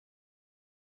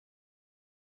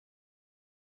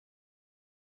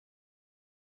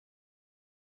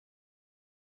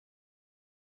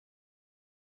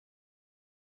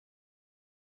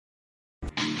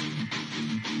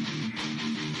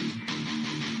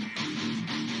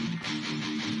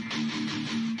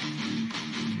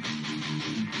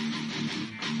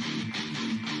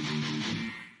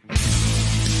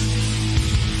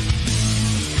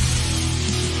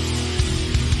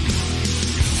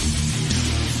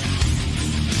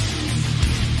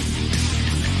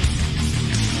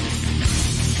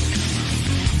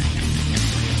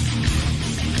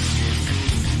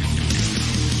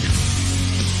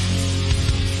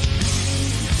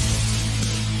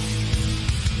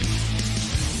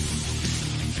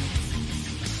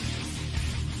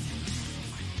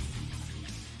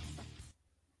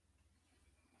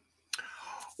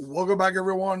Welcome back,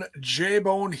 everyone.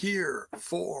 J-Bone here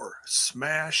for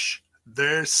Smash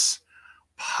This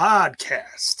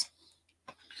Podcast.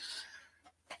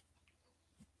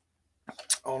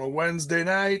 On a Wednesday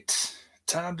night,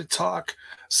 time to talk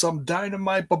some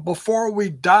Dynamite. But before we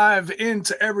dive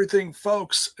into everything,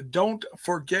 folks, don't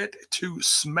forget to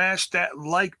smash that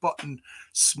like button,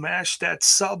 smash that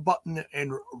sub button,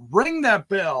 and ring that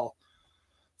bell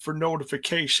for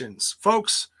notifications.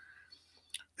 Folks,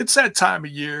 it's that time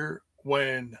of year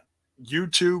when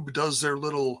YouTube does their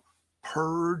little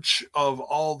purge of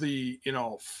all the,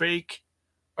 fake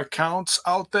accounts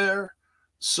out there.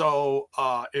 So,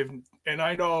 and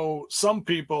I know some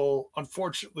people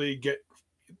unfortunately get,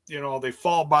 they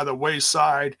fall by the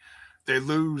wayside. They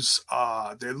lose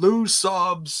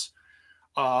subs.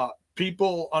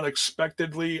 People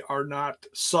unexpectedly are not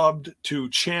subbed to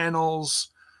channels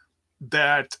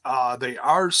that they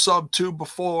are subbed to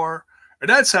before. And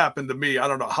that's happened to me, I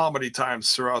don't know how many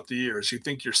times throughout the years. You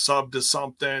think you're subbed to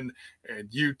something,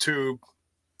 and YouTube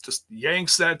just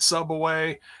yanks that sub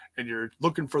away, and you're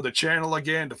looking for the channel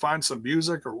again to find some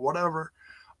music or whatever.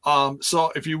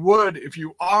 So if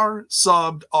you are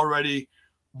subbed already,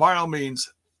 by all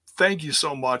means, thank you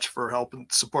so much for helping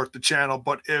support the channel.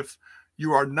 But if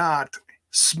you are not,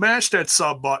 smash that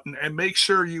sub button and make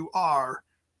sure you are.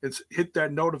 Hit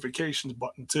that notifications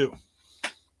button too.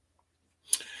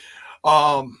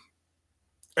 And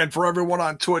for everyone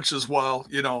on Twitch as well,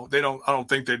 I don't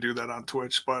think they do that on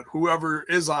Twitch, but whoever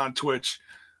is on Twitch,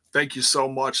 thank you so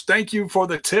much. Thank you for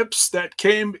the tips that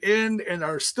came in and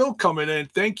are still coming in.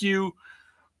 Thank you.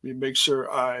 Let me make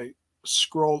sure I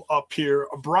scroll up here.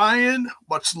 Brian,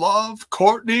 much love.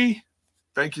 Courtney,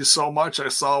 thank you so much. I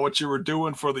saw what you were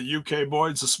doing for the UK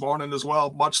boys this morning as well.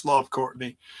 Much love,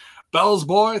 Courtney. Bell's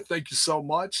boy, thank you so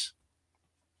much.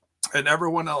 And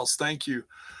everyone else, thank you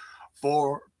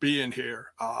for being here.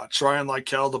 Trying like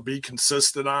hell to be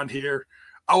consistent on here.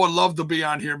 I would love to be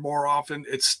on here more often.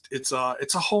 It's a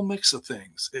whole mix of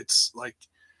things. It's like,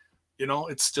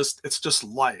 it's just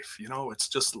life, it's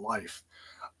just life.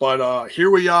 But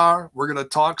here we are. We're gonna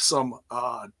talk some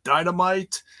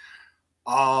Dynamite.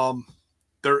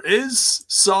 There is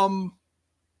some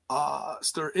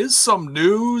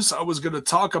news I was gonna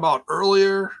talk about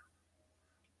earlier.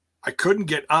 I couldn't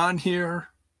get on here.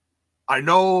 I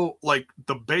know, like,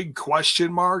 the big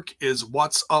question mark is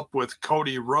what's up with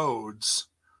Cody Rhodes.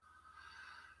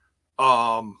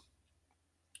 So,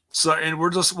 and we'll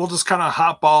just kind of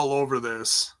hop all over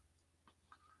this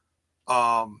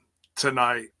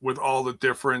tonight with all the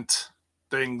different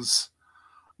things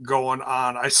going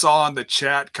on. I saw in the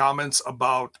chat comments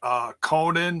about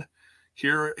Conan.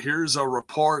 Here's a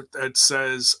report that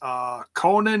says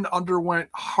Conan underwent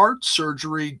heart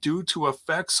surgery due to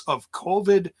effects of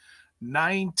COVID-19.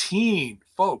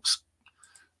 Folks,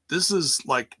 this is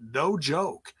like no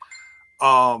joke.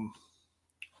 Sorry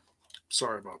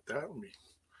about that. Let me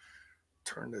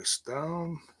turn this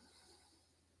down.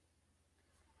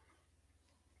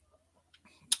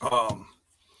 All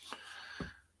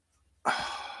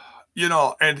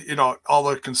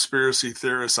the conspiracy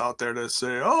theorists out there that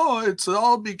say, oh, it's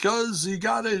all because he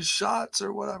got his shots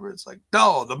or whatever. It's like,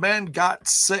 no, the man got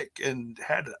sick and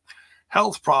had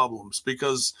health problems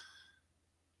because,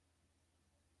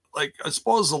 like, I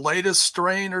suppose the latest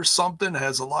strain or something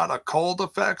has a lot of cold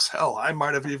effects. Hell, I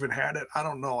might have even had it. I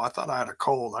don't know. I thought I had a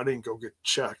cold. I didn't go get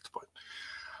checked, but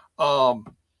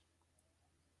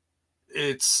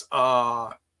it's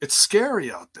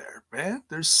scary out there, man.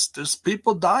 There's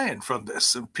people dying from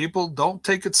this, and people don't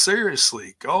take it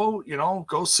seriously. Go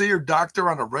see your doctor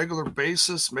on a regular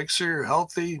basis. Make sure you're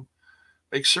healthy.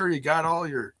 Make sure you got all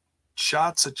your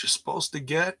shots that you're supposed to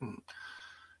get, and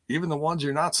even the ones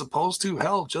you're not supposed to,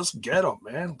 hell, just get them,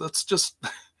 man. Let's just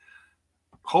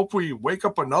hope we wake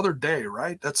up another day,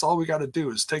 right? That's all we got to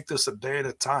do is take this a day at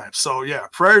a time. So, yeah,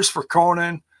 prayers for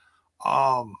Conan.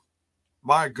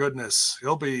 My goodness,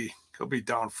 he'll be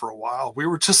down for a while. We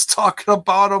were just talking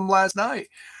about him last night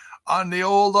on the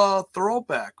old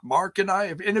throwback. Mark and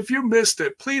I, and if you missed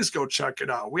it, please go check it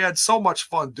out. We had so much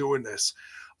fun doing this.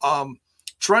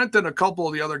 Trent and a couple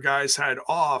of the other guys had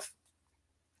off.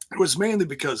 It was mainly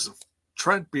because of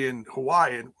Trent being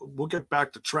Hawaiian. We'll get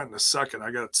back to Trent in a second. I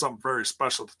got something very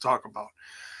special to talk about.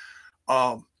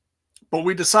 But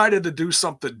we decided to do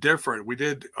something different. We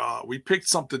picked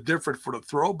something different for the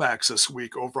throwbacks this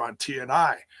week over on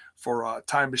TNI for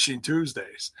Time Machine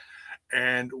Tuesdays.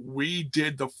 And we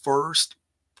did the first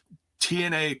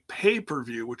TNA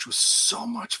pay-per-view, which was so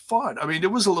much fun. I mean,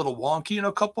 it was a little wonky in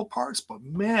a couple parts, but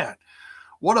man,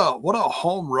 what a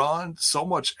home run. So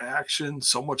much action,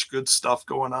 so much good stuff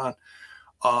going on.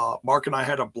 Mark and I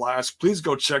had a blast. Please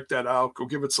go check that out. Go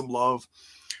give it some love.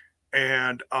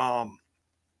 And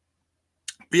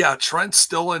yeah, Trent's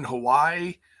still in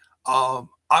Hawaii.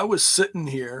 I was sitting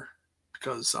here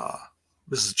because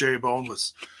Mrs. J Bone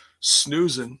was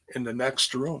snoozing in the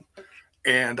next room.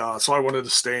 And so I wanted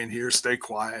to stay in here, stay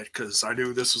quiet, because I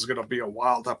knew this was going to be a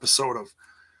wild episode of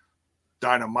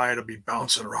Dynamite. I'd be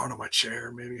bouncing around in my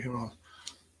chair, maybe, you know.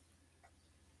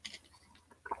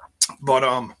 But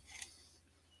I'm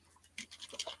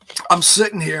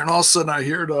sitting here, and all of a sudden I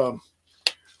hear the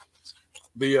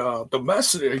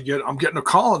message. I'm getting a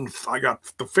call, and I got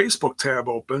the Facebook tab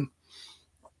open.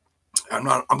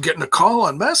 I'm getting a call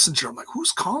on Messenger. I'm like,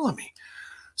 who's calling me?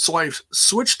 So I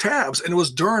switched tabs, and it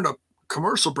was during a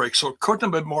commercial break, so it couldn't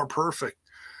have been more perfect.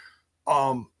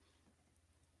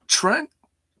 Trent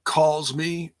calls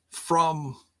me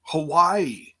from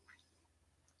Hawaii,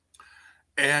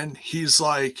 and he's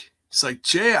like,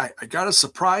 Jay, I got a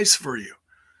surprise for you.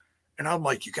 And I'm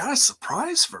like, you got a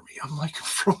surprise for me? I'm like,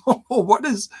 what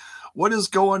is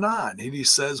going on? And he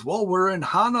says, well, we're in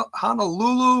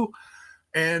Honolulu,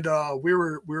 and we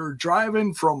were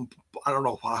driving from, I don't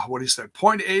know what he said,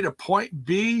 point A to point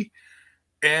B,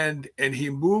 and he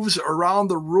moves around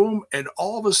the room, and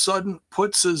all of a sudden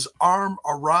puts his arm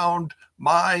around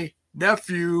my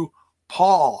nephew,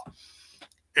 Paul.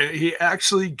 And he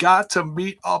actually got to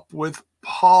meet up with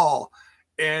Paul.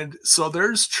 And so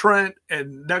there's Trent,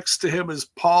 and next to him is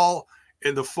Paul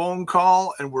in the phone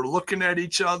call, and we're looking at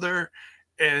each other,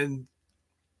 and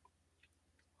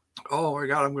oh my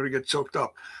God, I'm going to get choked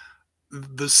up.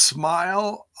 The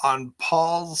smile on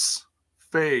Paul's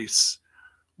face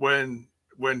when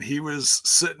he was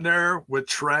sitting there with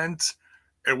Trent,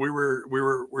 and we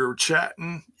were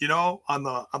chatting, you know, on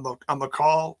the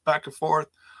call back and forth.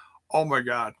 Oh my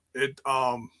God,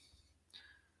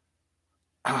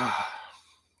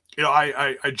 you know,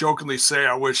 I jokingly say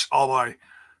I wish all my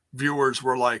viewers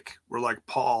were like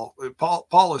Paul.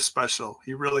 Paul is special.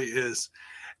 He really is.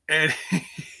 And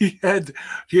he had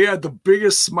the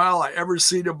biggest smile I ever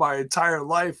seen in my entire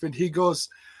life. And he goes,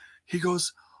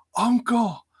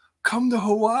 Uncle, come to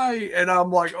Hawaii. And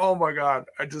I'm like, oh my God,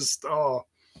 I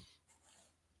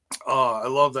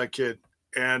love that kid.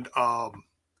 And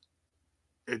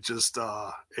it just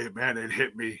it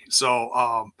hit me.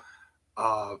 So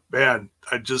man,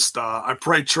 I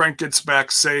pray Trent gets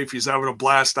back safe. He's having a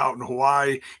blast out in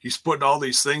Hawaii. He's putting all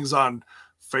these things on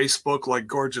Facebook, like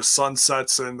gorgeous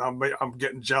sunsets, and I'm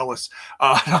getting jealous.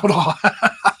 I don't know.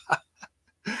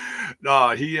 No,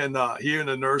 he and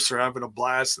the nurse are having a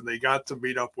blast, and they got to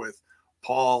meet up with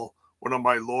Paul, one of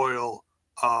my loyal.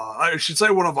 I should say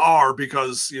one of our,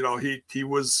 because you know he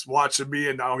was watching me,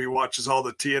 and now he watches all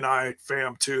the TNI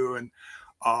fam too, and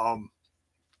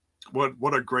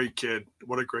what a great kid!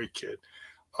 What a great kid!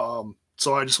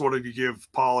 So I just wanted to give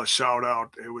Paul a shout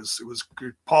out. It was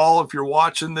good. Paul, if you're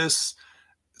watching this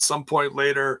at some point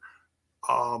later,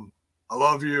 I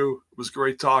love you. It was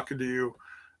great talking to you,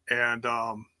 and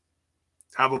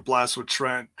have a blast with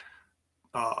Trent.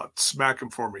 Smack him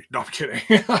for me. No, I'm kidding.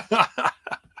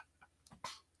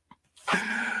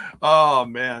 Oh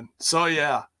man. So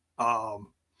yeah.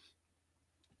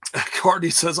 Courtney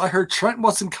says, I heard Trent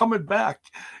wasn't coming back.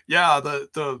 Yeah,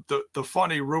 the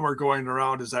funny rumor going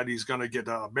around is that he's gonna get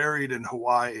married in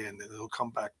Hawaii and he'll come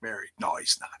back married. No,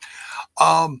 he's not.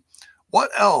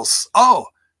 What else? Oh,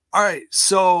 all right.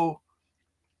 So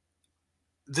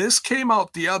this came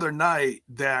out the other night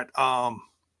that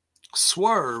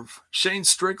Swerve, Shane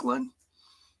Strickland,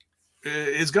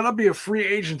 is gonna be a free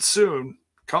agent soon,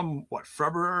 come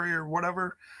February or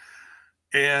whatever.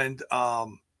 And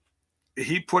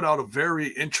he put out a very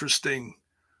interesting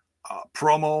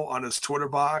promo on his Twitter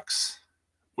box,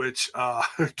 which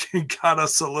got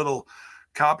us a little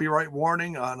copyright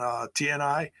warning on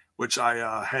TNI, which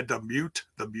I had to mute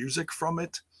the music from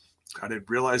it. I didn't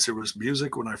realize there was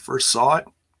music when I first saw it.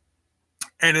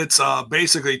 And it's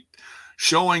basically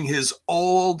showing his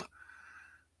old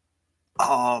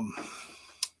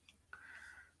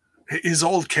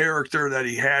character that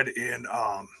he had in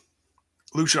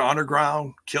Lucha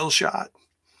Underground, Kill Shot.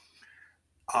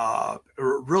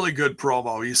 Really good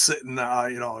promo. He's sitting,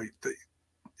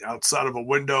 outside of a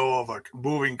window of a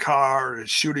moving car and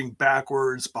shooting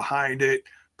backwards behind it,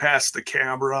 past the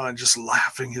camera, and just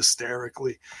laughing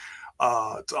hysterically.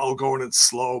 It's all going in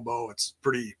slow-mo. It's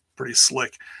pretty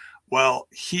slick. Well,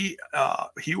 he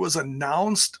was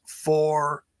announced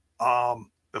for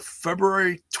the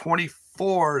February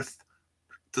 24th,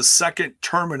 the second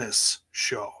Terminus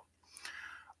show.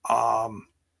 And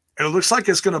it looks like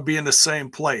it's going to be in the same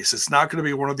place. It's not going to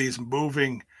be one of these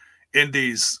moving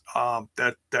indies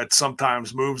that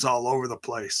sometimes moves all over the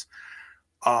place.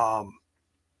 But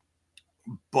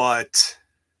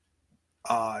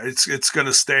it's going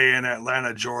to stay in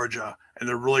Atlanta, Georgia, and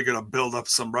they're really going to build up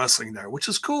some wrestling there, which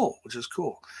is cool.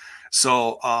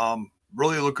 So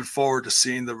really looking forward to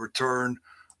seeing the return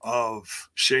of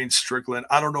Shane Strickland.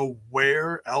 I don't know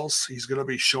where else he's going to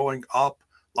be showing up.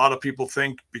 A lot of people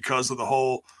think because of the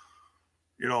whole,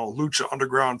 Lucha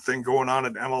Underground thing going on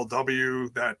in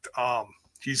MLW that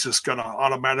he's just going to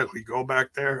automatically go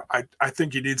back there. I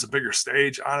think he needs a bigger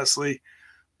stage, honestly.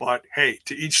 But hey,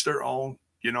 to each their own.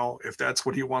 If that's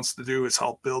what he wants to do is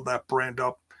help build that brand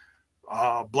up,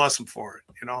 bless him for it.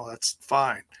 That's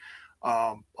fine.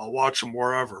 I'll watch him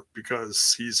wherever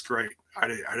because he's great. I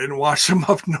didn't watch him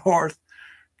up north,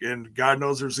 and God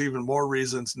knows there's even more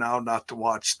reasons now not to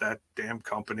watch that damn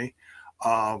company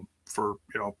for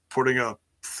putting a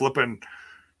flipping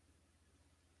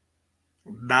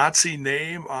Nazi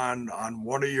name on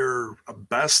one of your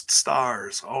best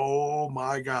stars. Oh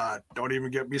my God! Don't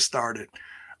even get me started.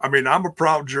 I mean, I'm a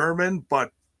proud German,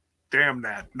 but damn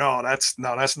that. No, that's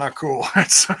not cool.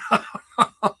 That's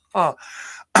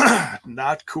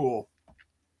not cool.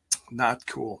 Not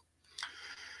cool.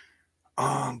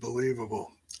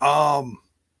 Unbelievable.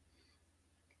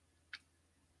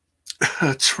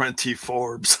 Trenty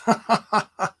Forbes.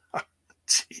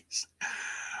 Jeez.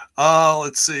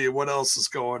 Let's see what else is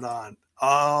going on.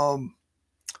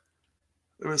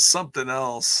 There was something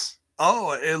else.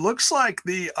 Oh, it looks like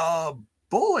the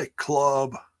Bullet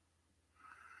Club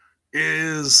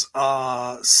is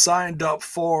signed up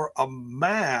for a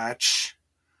match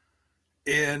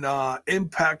in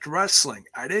Impact Wrestling.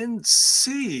 I didn't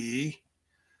see.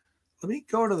 Let me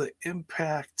go to the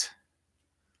Impact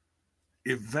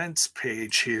events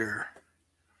page here.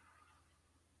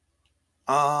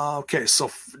 Okay, so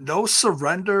No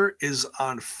Surrender is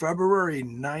on February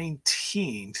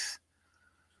 19th.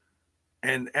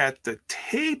 And at the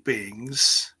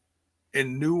tapings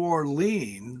in New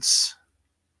Orleans,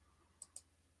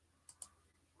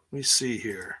 let me see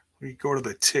here. Let me go to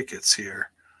the tickets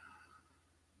here.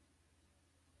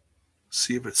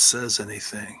 See if it says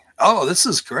anything. Oh, this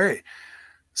is great.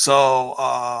 So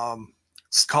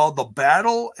it's called The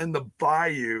Battle in the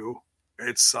Bayou.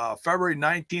 It's February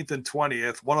 19th and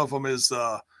 20th. One of them is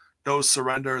No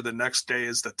Surrender. The next day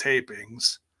is the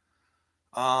tapings.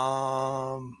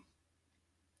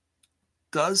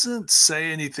 Doesn't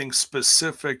say anything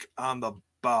specific on the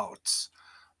bouts,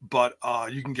 but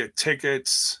you can get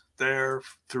tickets there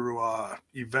through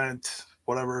event,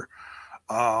 whatever.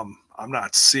 I'm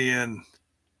not seeing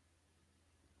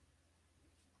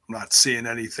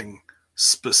anything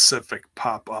specific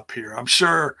pop up here. I'm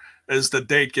sure as the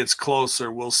date gets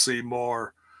closer, we'll see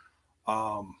more.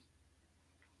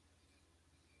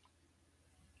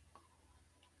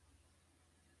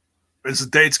 As the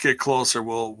dates get closer,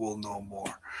 we'll know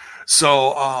more.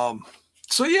 So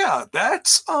yeah,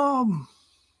 that's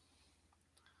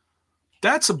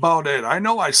about it. I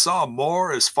know I saw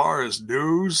more as far as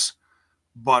news,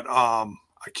 but I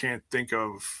can't think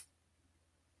of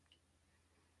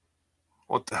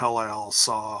what the hell I all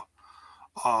saw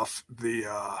off the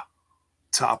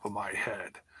top of my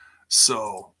head.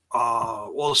 So,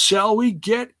 well, shall we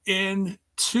get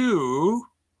into?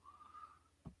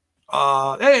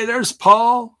 Hey, there's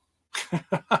Paul.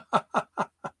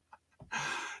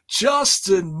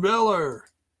 Justin Miller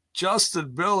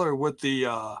with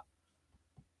the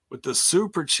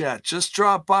super chat. Just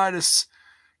drop by to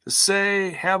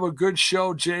say, have a good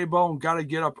show, J-Bone. Got to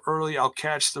get up early. I'll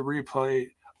catch the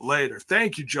replay later.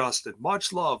 Thank you, Justin.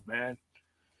 Much love, man.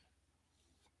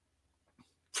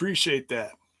 Appreciate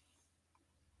that.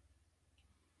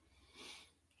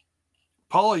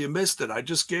 Paul, you missed it. I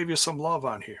just gave you some love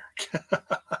on here.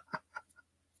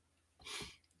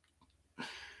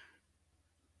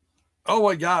 Oh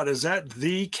my God, is that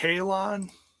the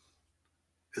Kalon?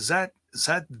 Is that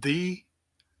the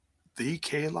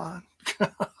Kalon?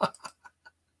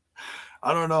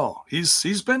 I don't know.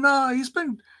 He's been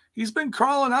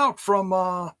crawling out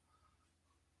from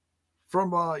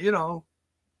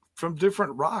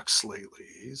different rocks lately.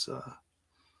 He's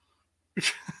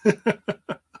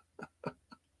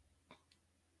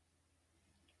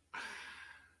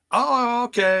Oh,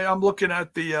 okay. I'm looking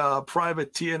at the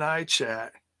private TNI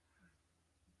chat.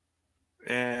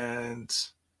 And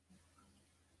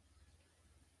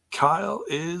Kyle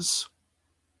is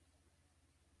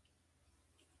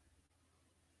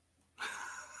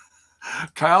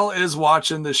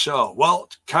watching the show. Well,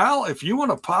 Kyle, if you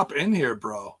want to pop in here,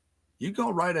 bro, you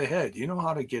go right ahead. You know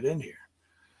how to get in here.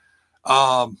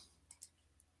 I'll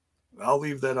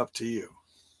leave that up to you.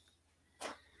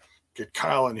 get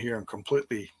Kyle in here and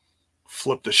completely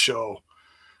flip the show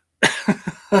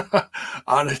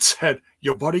on its head.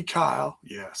 Your buddy Kyle,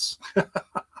 yes.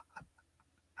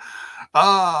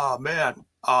 Man.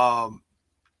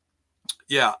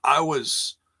 Yeah, I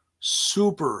was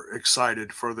super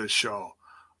excited for this show.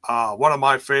 One of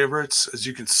my favorites, as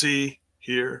you can see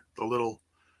here, the little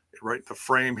right in the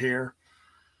frame here,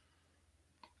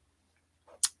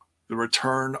 the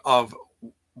return of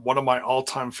one of my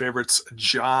all-time favorites,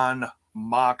 Jon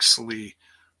Moxley,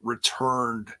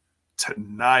 returned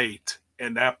tonight,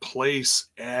 and that place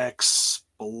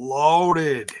exploded.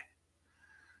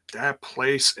 That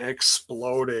place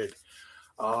exploded.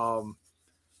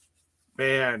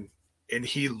 Man, and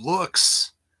he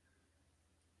looks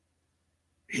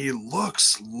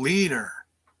leaner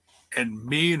and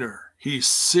meaner. He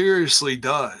seriously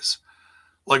does.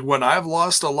 Like when I've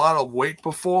lost a lot of weight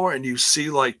before and you see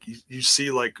like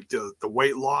the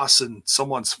weight loss in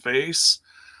someone's face,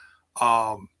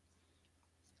 you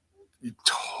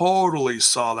totally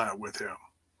saw that with him.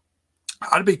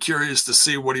 I'd be curious to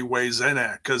see what he weighs in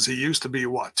at, because he used to be,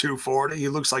 what, 240? He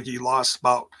looks like he lost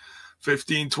about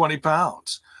 15, 20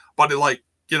 pounds. But like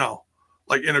in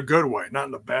a good way, not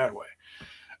in a bad way.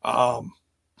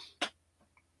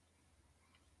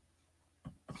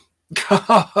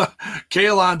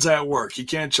 Kalon's at work. He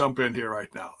can't jump in here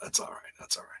right now. That's all right.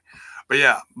 But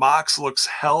yeah, Mox looks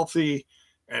healthy,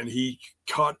 and he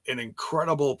cut an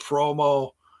incredible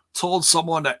promo, told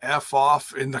someone to F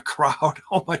off in the crowd.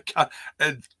 Oh my God.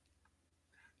 And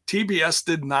TBS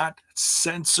did not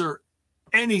censor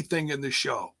anything in the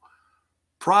show.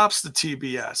 Props to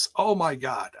TBS. Oh my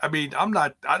God. I mean,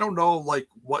 I don't know like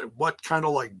what kind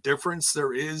of like difference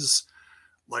there is,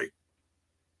 like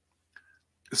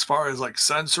as far as like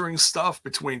censoring stuff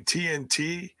between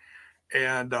TNT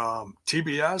and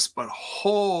TBS, but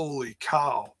holy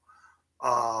cow.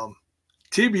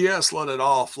 TBS let it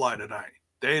all fly tonight.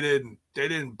 They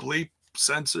didn't bleep,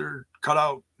 censor, cut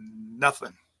out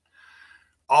nothing.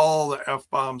 All the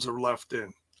F-bombs are left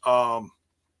in.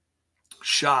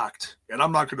 Shocked. And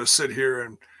I'm not going to sit here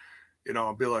and,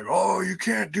 be like, oh, you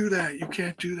can't do that. You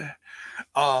can't do that.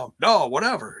 No,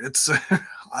 whatever. It's,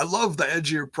 I love the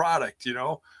edgier product,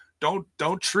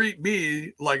 Don't treat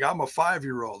me like I'm a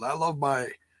 5-year-old. I love my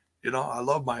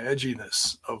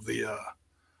edginess of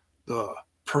the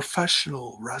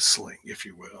professional wrestling, if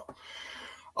you will.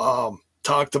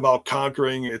 Talked about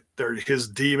conquering his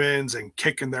demons and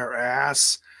kicking their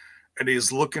ass, and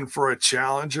he's looking for a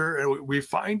challenger. And we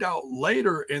find out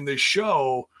later in the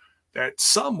show that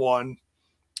someone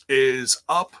is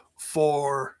up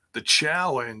for the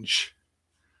challenge,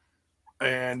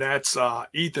 and that's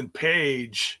Ethan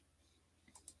Page.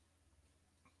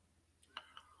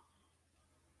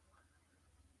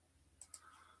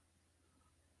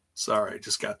 Sorry, I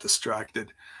just got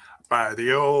distracted by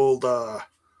the old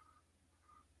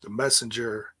the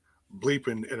messenger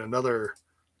bleeping in another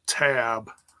tab.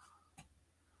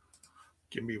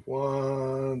 Give me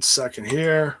 1 second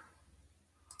here.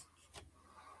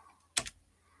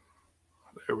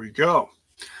 There we go.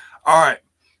 All right.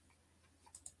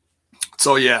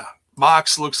 So yeah,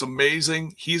 Mox looks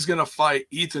amazing. He's going to fight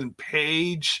Ethan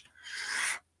Page.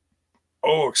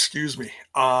 Oh, excuse me.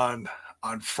 On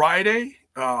Friday.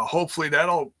 Hopefully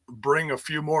that'll bring a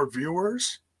few more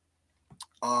viewers.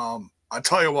 I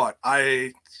tell you what,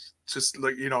 I just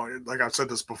like I've said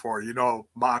this before,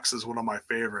 Mox is one of my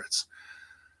favorites.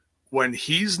 When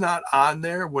he's not on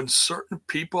there, when certain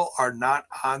people are not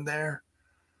on there,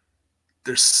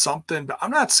 there's something.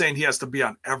 I'm not saying he has to be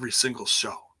on every single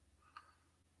show,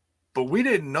 but we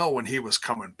didn't know when he was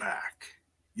coming back.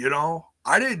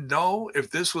 I didn't know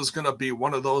if this was going to be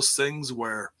one of those things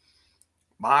where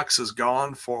Mox is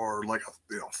gone for like a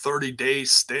 30-day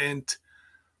stint.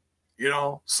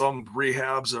 Some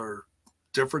rehabs are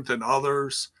different than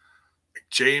others.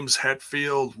 James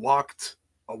Hetfield walked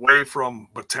away from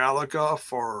Metallica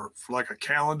for like a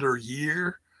calendar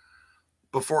year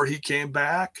before he came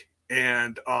back.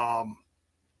 And, oh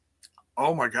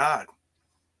my God,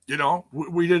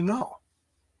 we didn't know.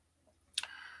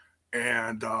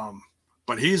 And,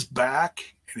 but he's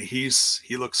back, and he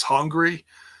looks hungry,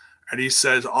 and he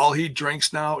says all he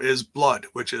drinks now is blood,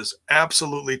 which is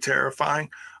absolutely terrifying.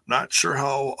 I'm not sure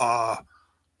how,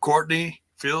 Courtney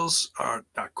feels,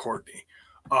 not Courtney,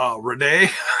 Renee.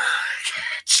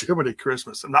 Jiminy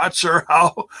Christmas. I'm not sure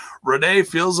how Renee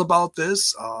feels about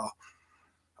this.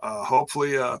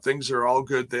 Hopefully things are all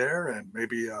good there, and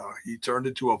maybe he turned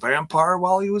into a vampire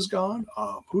while he was gone.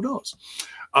 Who knows?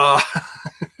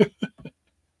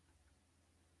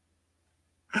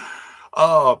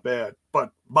 Oh, man.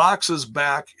 But Mox is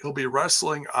back. He'll be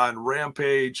wrestling on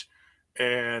Rampage.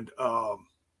 And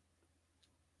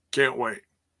can't wait.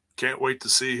 Can't wait to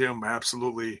see him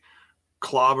absolutely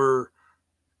clobber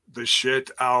the shit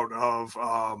out of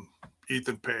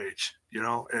Ethan Page, you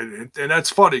know, and that's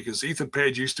funny because Ethan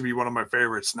Page used to be one of my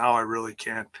favorites. Now I really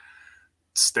can't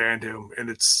stand him, and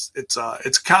it's a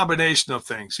combination of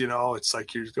things, you know. It's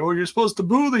like you're supposed to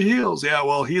boo the heels, yeah.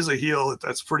 Well, he's a heel.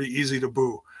 That's pretty easy to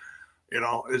boo, you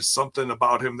know. It's something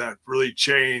about him that really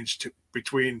changed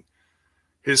between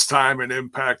his time in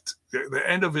Impact, the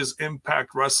end of his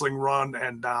Impact Wrestling run,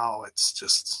 and now it's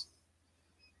just,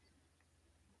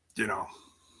 you know,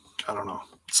 I don't know,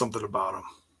 something about him.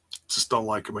 Just don't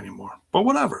like him anymore. But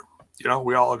whatever. You know,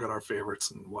 we all got our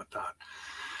favorites and whatnot.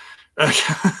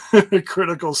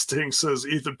 Critical Sting says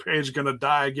Ethan Page gonna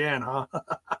die again, huh?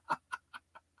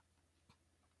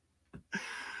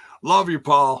 Love you,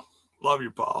 Paul. Love you,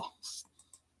 Paul.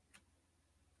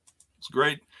 It's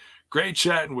great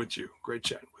chatting with you. Great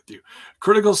chatting with you.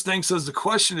 Critical Sting says the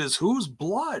question is whose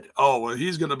blood? Oh, well,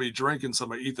 he's gonna be drinking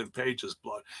some of Ethan Page's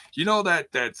blood. You know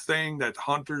that thing that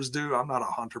hunters do? I'm not a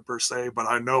hunter per se, but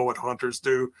I know what hunters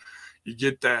do. You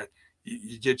get that,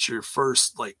 you get your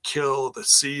first like kill of the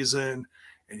season,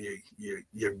 and you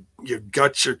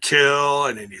gut your kill,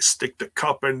 and then you stick the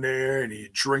cup in there and you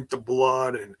drink the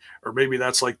blood, and or maybe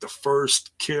that's like the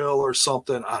first kill or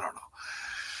something. I don't know.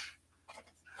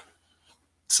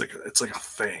 It's like a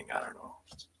thing. I don't know.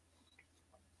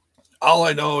 All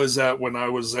I know is that when I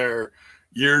was there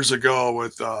years ago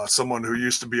with someone who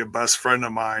used to be a best friend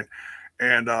of mine,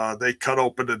 and they cut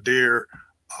open a deer,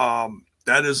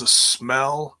 that is a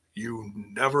smell you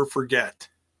never forget,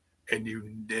 and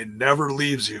it never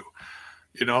leaves you.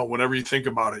 You know, whenever you think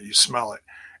about it, you smell it,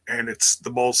 and it's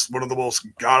one of the most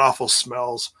god awful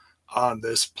smells on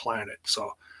this planet.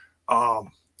 So,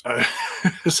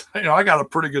 you know, I got a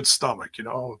pretty good stomach, you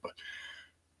know, but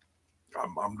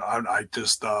I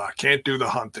just can't do the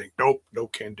hunting. Nope,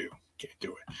 can't do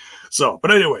it. So,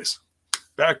 but anyways,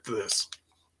 back to this.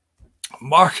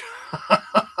 Mark,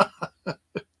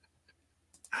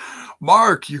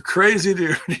 Mark, you crazy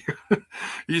dude.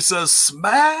 He says,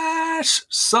 smash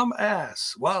some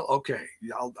ass. Well, okay,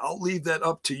 I'll leave that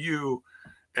up to you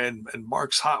and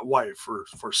Mark's hot wife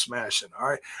for smashing. All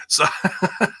right, so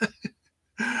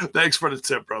thanks for the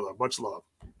tip, brother. Much love,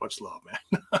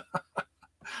 man.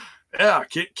 Yeah,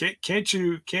 can't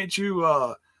you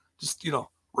just, you know,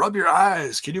 rub your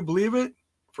eyes? Can you believe it?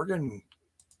 Friggin'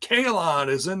 Kalon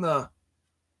is in the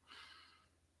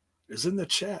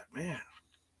chat, man.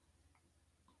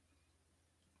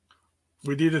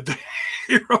 We needed to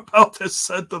hear about the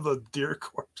scent of the deer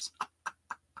corpse.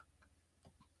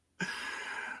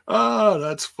 Oh,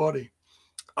 that's funny.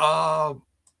 Paul,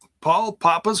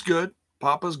 Papa's good.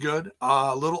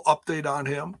 A little update on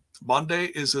him. Monday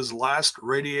is his last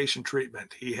radiation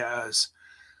treatment. He has,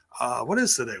 what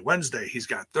is today? Wednesday. He's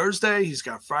got Thursday, he's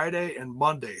got Friday, and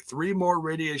Monday. 3 more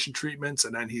radiation treatments,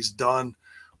 and then he's done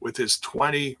with his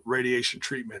 20 radiation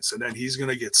treatments. And then he's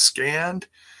going to get scanned.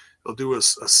 They'll do a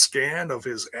scan of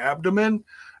his abdomen,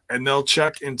 and they'll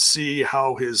check and see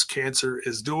how his cancer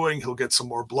is doing. He'll get some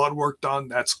more blood work done.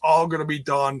 That's all going to be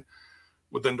done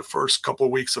within the first couple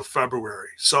of weeks of February.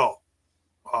 So,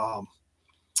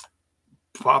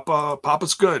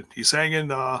 Papa's good. He's hanging,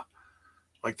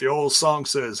 like the old song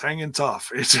says, hanging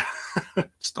tough. It's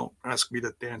just don't ask me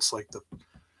to dance like the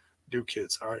new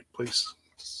kids. All right, please.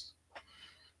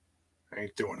 I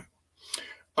ain't doing it.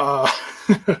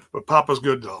 But Papa's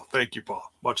good though. Thank you, Paul.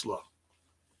 Much love.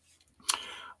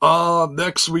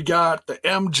 Next we got the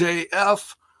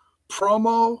MJF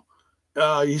promo.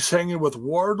 He's hanging with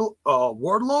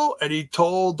Wardlow, and he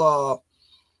told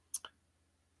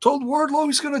Wardlow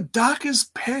he's going to dock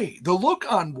his pay. The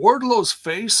look on Wardlow's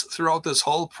face throughout this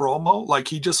whole promo, like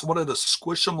he just wanted to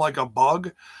squish him like a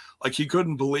bug, like he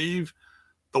couldn't believe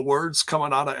the words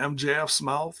coming out of MJF's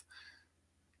mouth.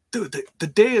 Dude, the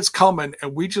day is coming,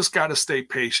 and we just got to stay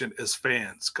patient as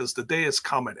fans because the day is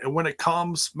coming. And when it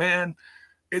comes, man,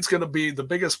 it's going to be the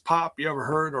biggest pop you ever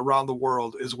heard around the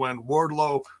world is when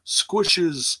Wardlow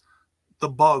squishes the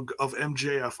bug of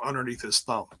MJF underneath his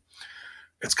thumb.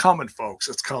 It's coming, folks.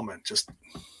 It's coming. Just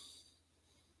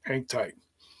hang tight.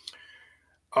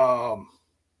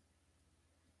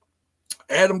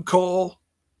 Adam Cole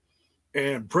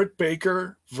and Britt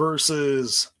Baker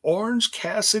versus Orange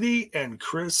Cassidy and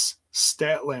Chris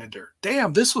Statlander.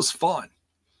 Damn, this was fun.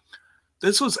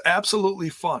 This was absolutely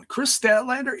fun. Chris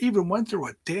Statlander even went through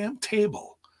a damn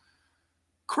table.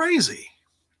 Crazy.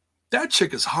 That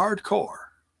chick is hardcore.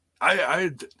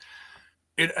 And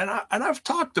I've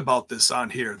talked about this on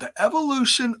here. The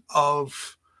evolution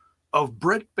of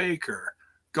Britt Baker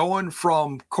going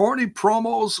from corny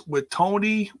promos with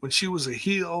Tony when she was a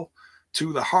heel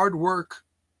to the hard work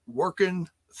working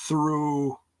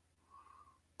through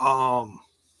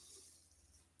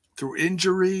through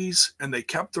injuries, and they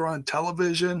kept her on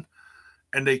television,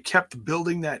 and they kept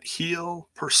building that heel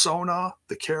persona,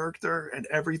 the character and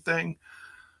everything.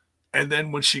 And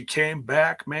then when she came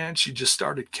back, man, she just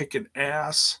started kicking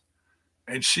ass.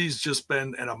 And she's just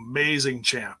been an amazing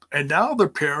champ. And now they're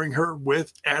pairing her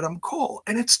with Adam Cole.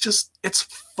 And it's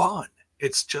fun.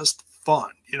 It's just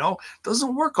fun. You know, it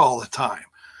doesn't work all the time.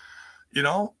 You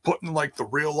know, putting like the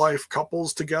real life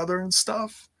couples together and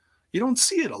stuff. You don't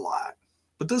see it a lot.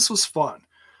 But this was fun.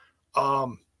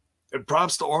 And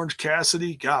props to Orange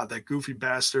Cassidy. God, that goofy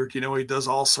bastard. You know, he does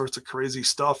all sorts of crazy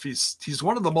stuff. He's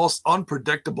one of the most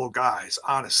unpredictable guys,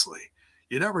 honestly.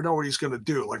 You never know what he's going to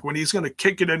do. Like when he's going to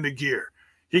kick it into gear,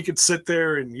 he could sit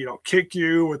there and, you know, kick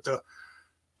you with the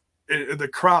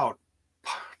crowd.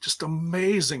 Just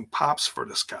amazing pops for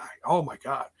this guy. Oh my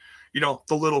God. You know,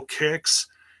 the little kicks,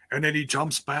 and then he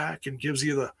jumps back and gives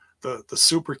you the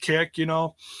super kick, you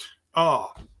know.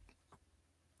 Oh,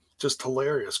 just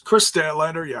hilarious. Chris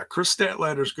Statlander. Yeah, Chris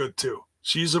Statlander's good too.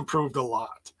 She's improved a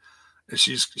lot. And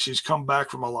she's come back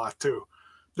from a lot too.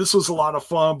 This was a lot of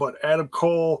fun, but Adam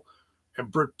Cole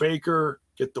and Britt Baker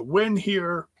get the win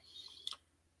here.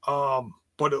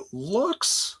 But it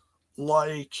looks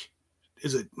like,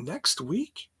 is it next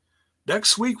week?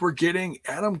 Next week we're getting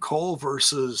Adam Cole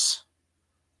versus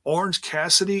Orange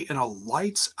Cassidy in a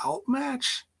lights out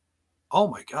match. Oh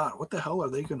my God, what the hell are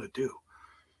they going to do?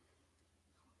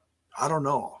 I don't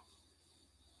know.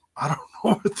 I don't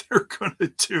know what they're going to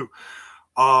do.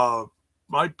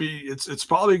 It's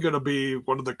probably going to be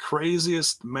one of the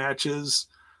craziest matches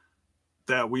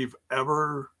that we've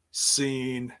ever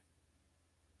seen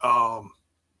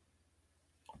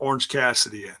Orange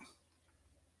Cassidy in.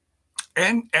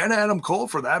 And Adam Cole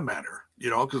for that matter, you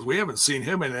know, because we haven't seen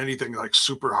him in anything like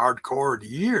super hardcore in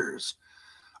years.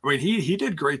 I mean, he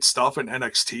did great stuff in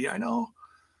NXT, I know,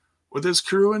 with his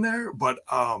crew in there, but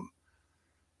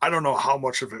I don't know how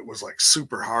much of it was like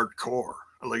super hardcore.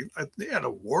 Like they had a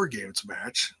War Games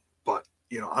match, but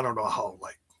you know, I don't know how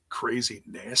like crazy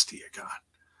nasty it got.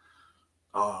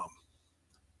 I'm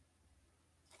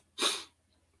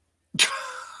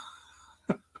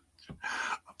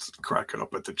just cracking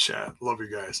up at the chat. Love you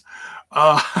guys.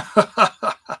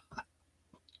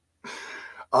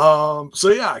 So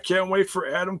yeah, I can't wait for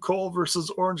Adam Cole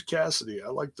versus Orange Cassidy. I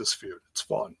like this feud. It's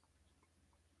fun.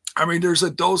 I mean, there's a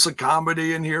dose of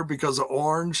comedy in here because of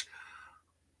Orange,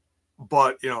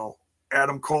 but you know,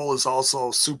 Adam Cole is also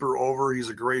super over. He's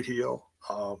a great heel.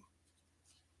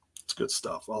 It's good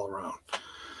stuff all around.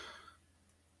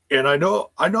 And I know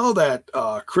that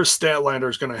Chris Statlander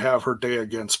is going to have her day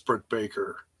against Britt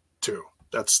Baker too.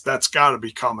 That's got to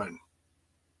be coming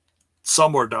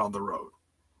somewhere down the road.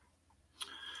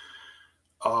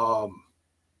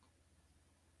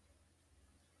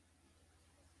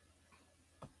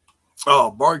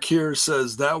 Mark here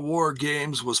says that War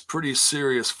Games was pretty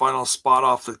serious. Final spot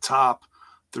off the top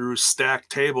through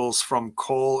stacked tables from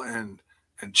Cole and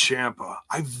Ciampa.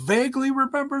 I vaguely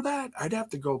remember that. I'd have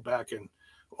to go back and,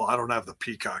 well, I don't have the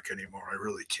Peacock anymore. I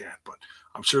really can't, but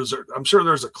I'm sure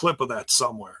there's a clip of that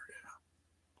somewhere.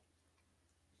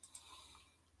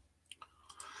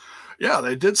 Yeah,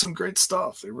 they did some great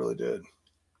stuff. They really did.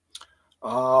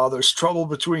 There's trouble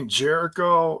between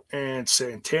Jericho and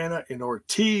Santana and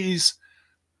Ortiz.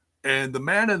 And the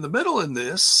man in the middle in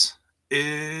this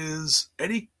is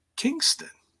Eddie Kingston.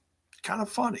 Kind of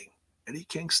funny. Eddie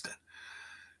Kingston.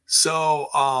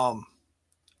 So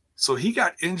he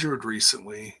got injured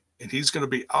recently, and he's going to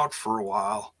be out for a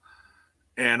while.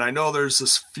 And I know there's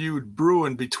this feud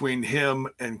brewing between him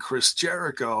and Chris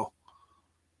Jericho.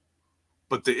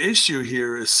 But the issue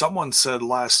here is someone said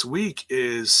last week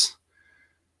is,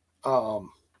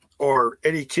 or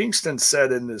Eddie Kingston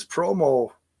said in his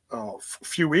promo a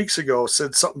few weeks ago,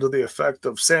 said something to the effect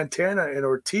of Santana and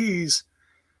Ortiz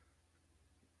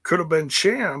could have been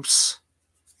champs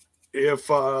if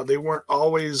they weren't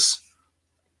always,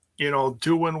 you know,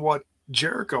 doing what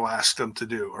Jericho asked them to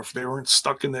do, or if they weren't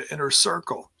stuck in the inner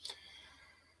circle.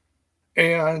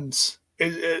 And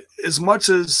as much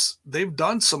as they've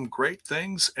done some great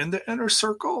things in the inner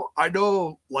circle, I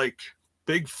know like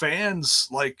big fans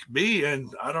like me,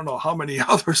 and I don't know how many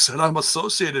others that I'm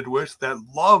associated with that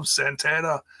love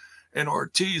Santana and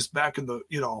Ortiz back in the,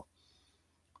 you know,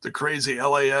 the crazy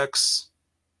LAX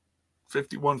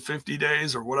 5150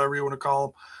 days or whatever you want to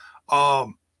call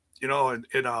them. You know, in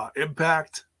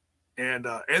Impact and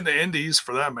the Indies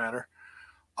for that matter.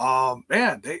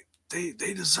 Man, they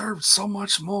deserved so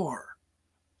much more.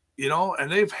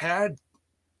 and they've had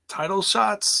title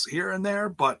shots here and there,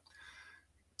 but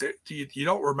you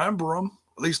don't remember them.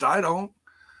 At least I don't.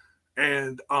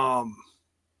 And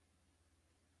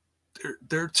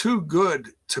they're too good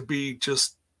to be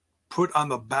just put on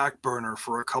the back burner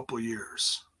for a couple of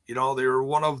years. They were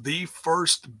one of the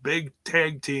first big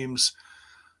tag teams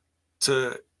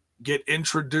to get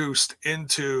introduced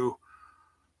into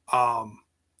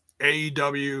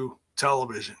AEW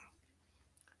television.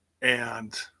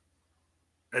 And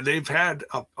they've had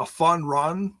a fun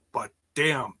run, but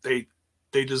damn, they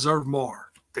deserve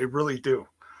more. They really do.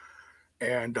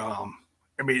 And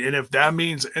and if that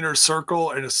means Inner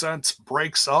Circle in a sense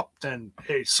breaks up, then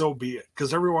hey, so be it.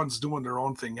 Because everyone's doing their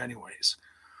own thing anyways.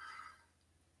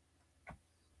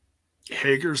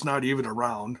 Hager's not even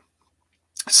around.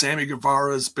 Sammy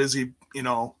Guevara's busy,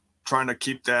 trying to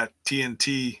keep that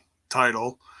TNT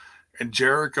title. And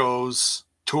Jericho's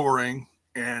touring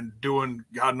and doing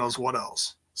God knows what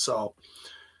else. So,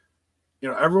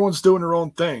 everyone's doing their own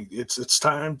thing. It's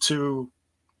time to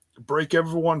break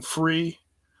everyone free.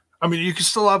 You can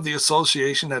still have the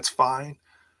association, that's fine.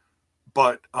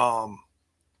 But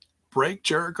break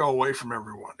Jericho away from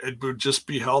everyone. It would just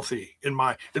be healthy in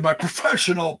my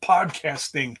professional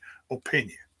podcasting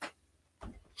opinion.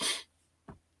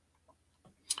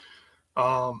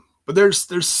 But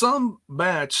there's some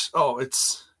match. Oh,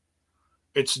 it's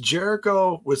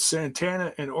Jericho with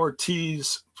Santana and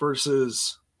Ortiz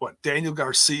versus Daniel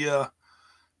Garcia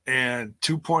and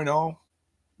 2.0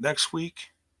 next week,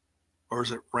 or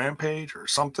is it Rampage or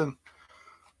something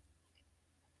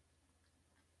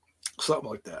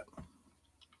like that.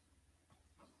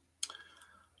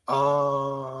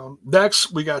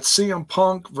 Next we got CM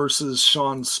Punk versus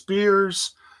Shawn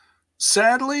Spears.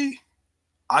 Sadly,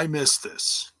 I missed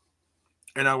this,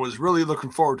 and I was really looking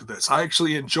forward to this. I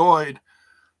actually enjoyed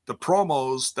the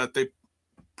promos that they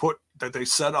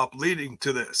set up leading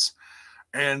to this.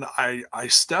 And I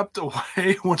stepped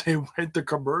away when they went to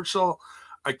commercial.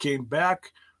 I came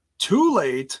back too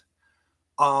late.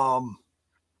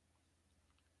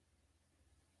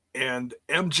 And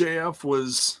MJF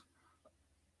was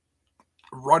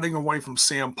running away from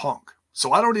CM Punk.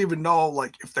 So I don't even know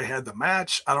if they had the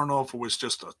match. I don't know if it was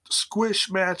just a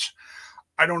squish match.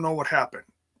 I don't know what happened.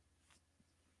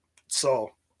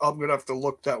 So I'm going to have to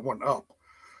look that one up.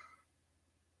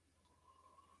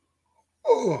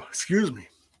 Oh, excuse me.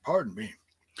 Pardon me.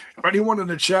 If anyone in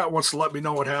the chat wants to let me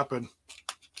know what happened,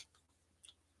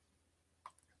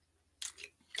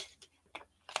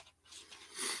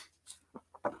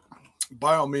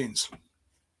 by all means.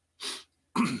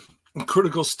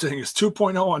 Critical Sting is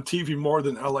 2.0 on TV more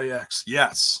than LAX.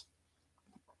 Yes.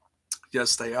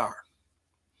 Yes, they are.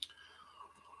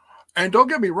 And don't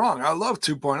get me wrong, I love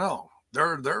 2.0.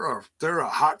 They're a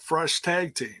hot, fresh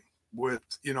tag team with,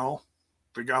 they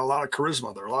got a lot of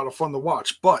charisma. They're a lot of fun to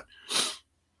watch. But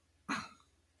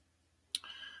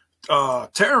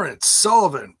Terrence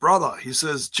Sullivan, brother, he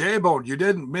says, J-Bone, you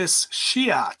didn't miss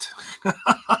Shiat.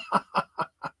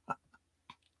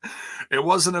 It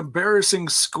was an embarrassing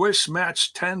squish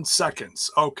match, 10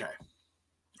 seconds. Okay.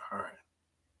 All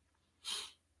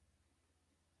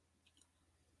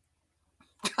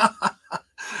right.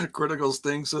 Critical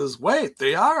Sting says, wait,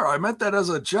 they are? I meant that as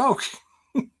a joke.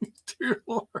 Dear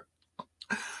Lord.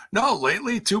 No,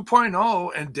 lately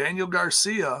 2.0 and Daniel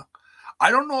Garcia. I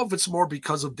don't know if it's more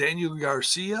because of Daniel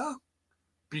Garcia,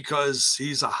 because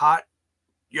he's a hot,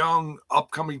 young,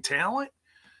 upcoming talent,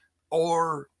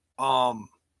 or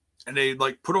and they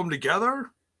put them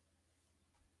together,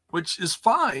 which is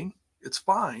fine. It's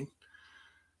fine.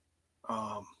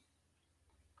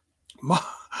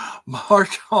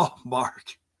 Mark.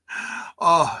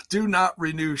 Oh, do not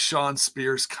renew Shawn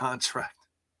Spears' contract.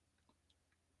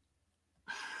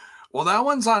 Well, that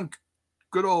one's on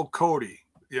good old Cody.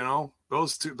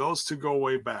 Those two go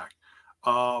way back.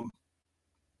 And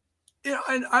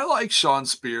I like Shawn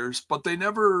Spears, but they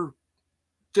never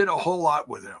did a whole lot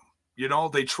with him.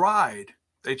 They tried.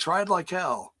 They tried like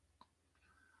hell.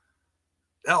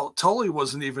 Hell, Tully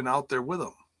wasn't even out there with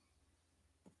him.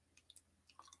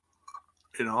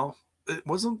 It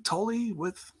wasn't Tully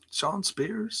with Shawn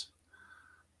Spears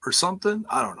or something.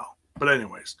 I don't know. But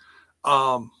anyways,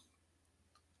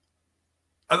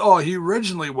 he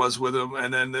originally was with him,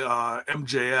 and then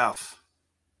MJF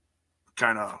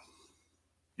kind of,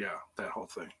 that whole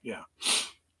thing. Yeah.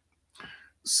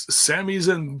 Sammy's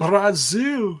in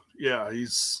Brazil. Yeah,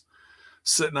 he's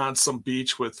sitting on some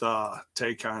beach with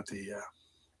Tay Conti. Yeah.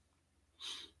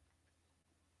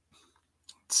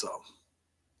 So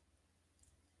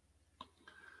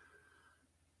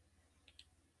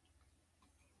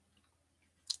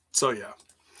yeah.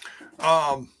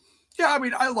 Yeah, I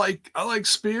mean, I like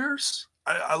Spears.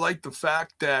 I like the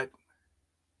fact that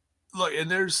look, and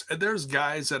there's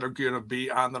guys that are going to be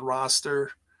on the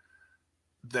roster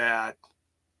that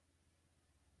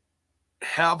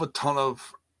have a ton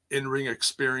of in-ring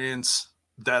experience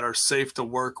that are safe to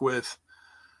work with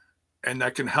and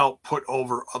that can help put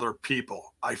over other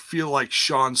people. I feel like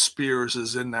Shawn Spears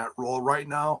is in that role right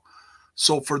now.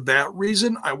 So for that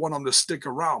reason, I want him to stick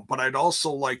around. But I'd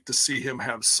also like to see him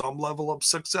have some level of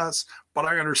success. But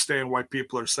I understand why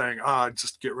people are saying,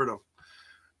 just get rid of him.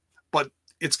 But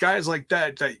it's guys like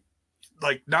that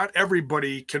like not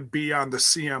everybody can be on the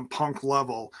CM Punk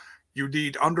level. You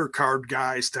need undercard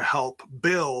guys to help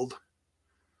build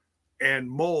and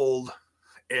mold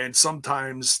and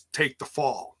sometimes take the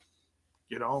fall,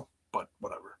 but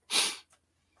whatever.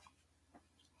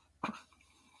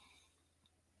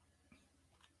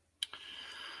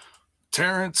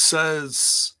 Terrence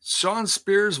says Shawn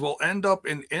Spears will end up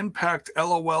in Impact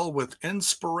LOL with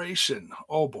inspiration.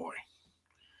 Oh boy.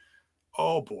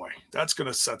 Oh boy. That's going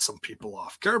to set some people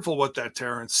off. Careful with that,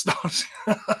 Terrence.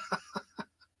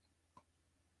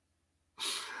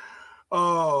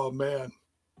 Oh man.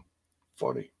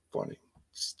 Funny.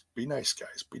 Be nice,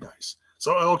 guys. Be nice.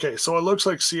 So okay, so it looks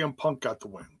like CM Punk got the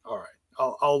win. All right.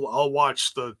 I'll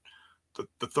watch the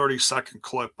 30-second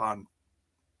clip on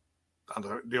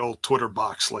the old Twitter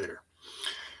box later.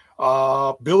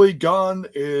 Billy Gunn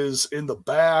is in the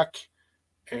back,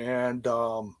 and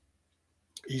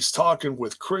he's talking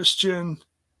with Christian,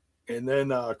 and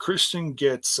then Christian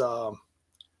gets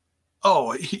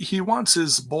he wants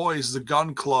his boys, the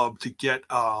Gun Club, to get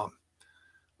a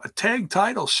tag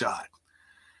title shot,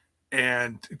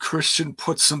 and Christian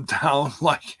puts them down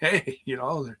like, hey,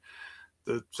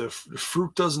 the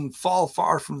fruit doesn't fall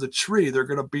far from the tree. They're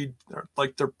going to be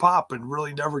like they're pop and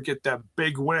really never get that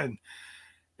big win.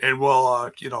 And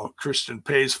well, Christian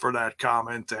pays for that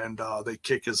comment, and they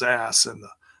kick his ass, and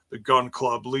the Gun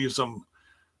Club leaves him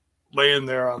laying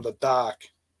there on the dock.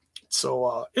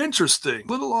 So interesting,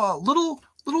 little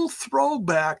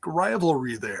throwback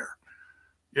rivalry there,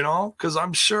 because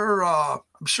I'm sure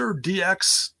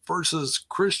DX versus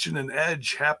Christian and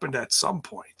Edge happened at some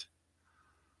point.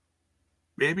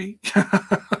 Maybe.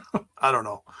 I don't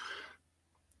know.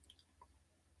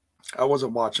 I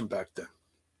wasn't watching back then.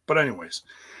 But anyways,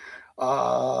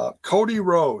 Cody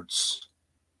Rhodes.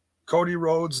 Cody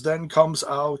Rhodes then comes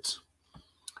out.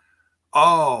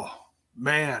 Oh,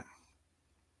 man.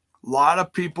 A lot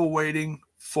of people waiting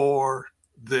for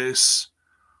this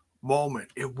moment.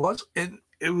 It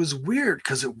was weird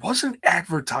because it wasn't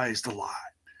advertised a lot.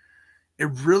 It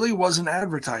really wasn't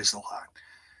advertised a lot.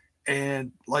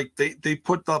 And like they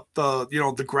put up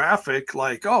the graphic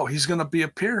like, oh, he's going to be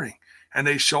appearing, and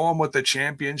they show him with the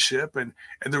championship, and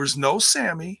there was no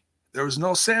Sammy.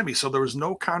 So there was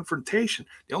no confrontation.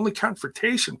 The only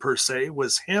confrontation per se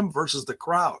was him versus the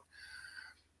crowd.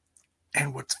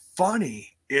 And what's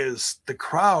funny is the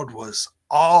crowd was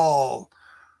all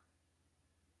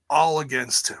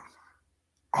against him.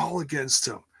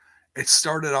 It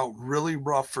started out really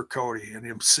rough for Cody, and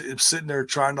him sitting there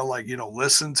trying to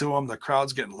listen to him. The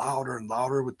crowd's getting louder and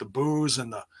louder with the boos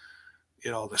and the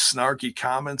snarky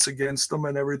comments against them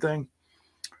and everything.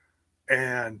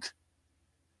 And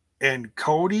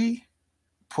Cody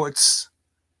puts,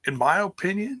 in my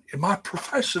opinion, in my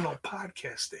professional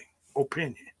podcasting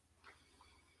opinion,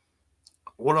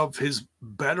 one of his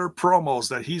better promos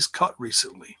that he's cut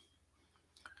recently.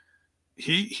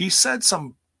 He said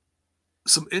some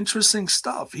interesting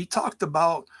stuff. He talked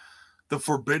about the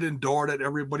forbidden door that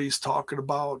everybody's talking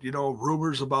about,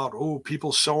 rumors about,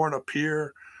 people showing up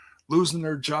here, losing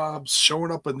their jobs,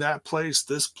 showing up in that place,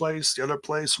 this place, the other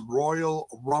place, Royal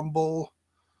Rumble,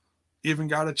 even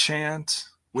got a chant,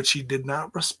 which he did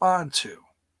not respond to.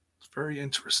 It's very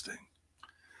interesting.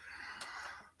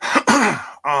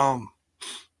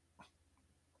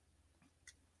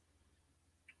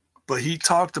 But he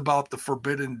talked about the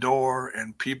forbidden door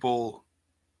and people,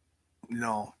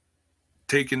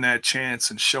 taking that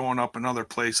chance and showing up in other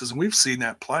places. And we've seen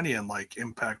that plenty in like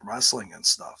Impact Wrestling and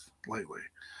stuff lately.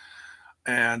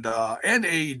 And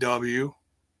AEW,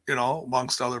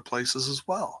 amongst other places as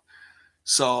well.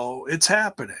 So it's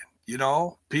happening,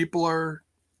 people are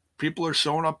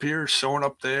showing up here, showing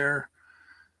up there,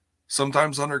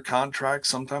 sometimes under contract,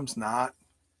 sometimes not.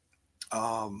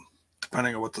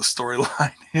 Depending on what the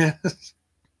storyline is.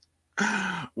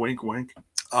 Wink, wink.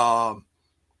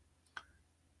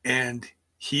 And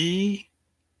he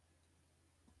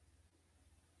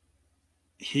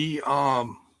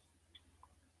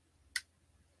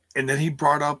and then he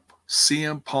brought up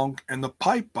CM Punk and the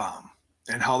pipe bomb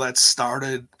and how that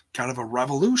started kind of a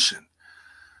revolution.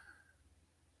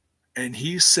 And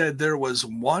he said there was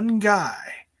one guy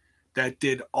that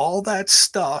did all that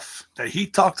stuff that he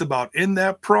talked about in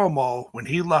that promo when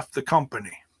he left the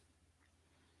company.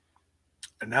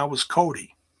 And that was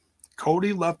Cody.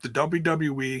 Cody left the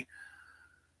WWE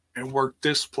and worked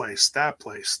this place, that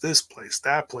place, this place,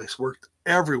 that place, worked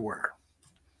everywhere.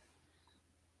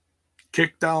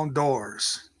 Kicked down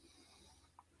doors.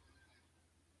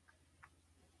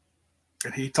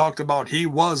 And he talked about he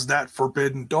was that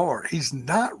forbidden door. He's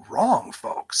not wrong,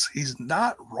 folks. He's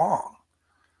not wrong.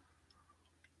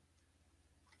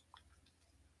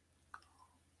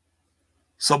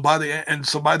 So by the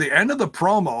end of the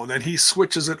promo, then he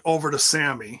switches it over to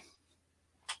Sammy.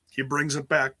 He brings it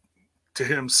back to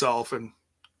himself and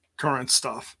current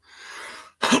stuff.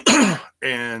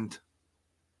 and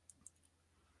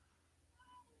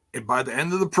by the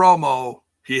end of the promo,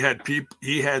 he had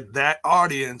that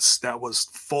audience that was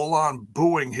full on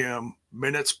booing him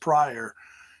minutes prior.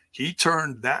 He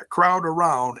turned that crowd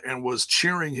around and was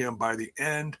cheering him by the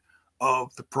end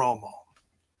of the promo.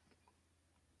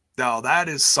 Now, that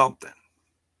is something.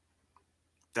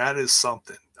 That is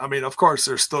something. I mean, of course,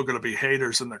 there's still going to be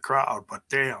haters in the crowd, but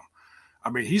damn. I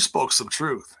mean, he spoke some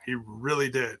truth. He really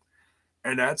did.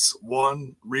 And that's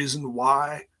one reason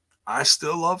why I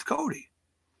still love Cody.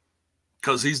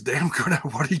 Because he's damn good at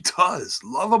what he does.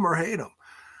 Love him or hate him.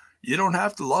 You don't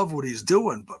have to love what he's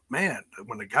doing, but man,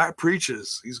 when the guy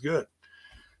preaches, he's good.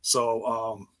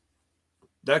 So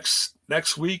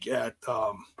next week at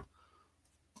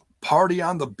Party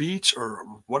on the Beach or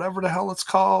whatever the hell it's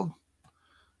called.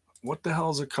 What the hell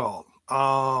is it called?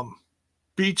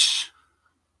 Beach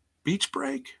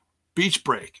Break? Beach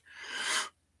Break.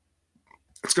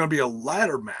 It's going to be a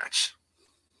ladder match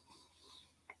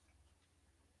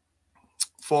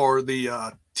for the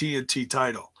TNT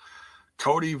title.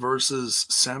 Cody versus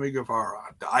Sammy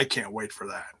Guevara. I can't wait for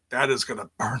that. That is going to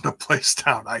burn the place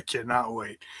down. I cannot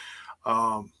wait.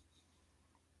 I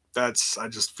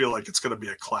just feel like it's going to be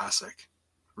a classic.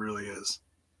 It really is.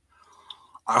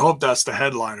 I hope that's the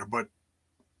headliner, but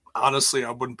honestly, I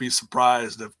wouldn't be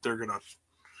surprised if they're going to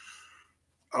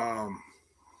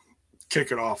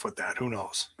kick it off with that. Who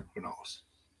knows? Who knows?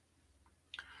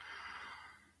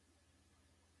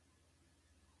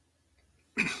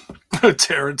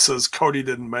 Terrence says Cody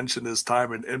didn't mention his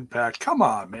time in Impact. Come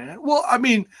on, man. Well, I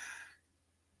mean,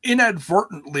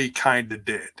 inadvertently kind of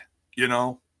did, you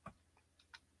know?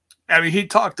 I mean, he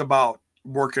talked about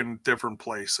working different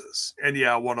places. And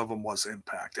yeah, one of them was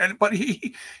Impact. But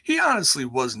he honestly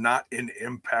was not in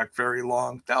Impact very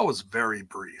long. That was very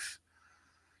brief.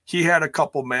 He had a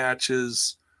couple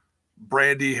matches.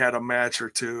 Brandy had a match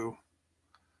or two.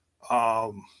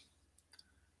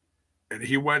 And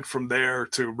he went from there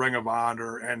to Ring of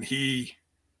Honor, and he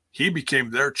became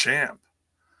their champ.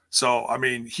 So, I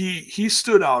mean, he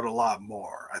stood out a lot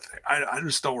more, I think. I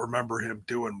just don't remember him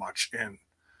doing much in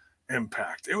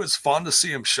Impact. It was fun to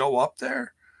see him show up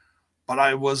there, but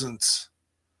I was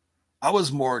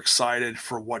more excited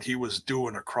for what he was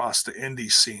doing across the indie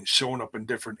scene, showing up in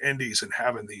different indies and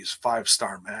having these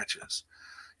 5-star matches,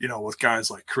 you know, with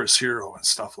guys like Chris Hero and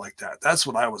stuff like that. That's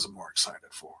what I was more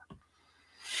excited for.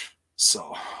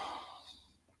 So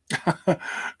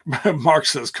Mark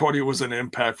says Cody was in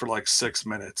Impact for like 6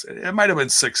 minutes. It might have been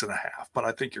 6.5, but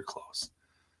I think you're close.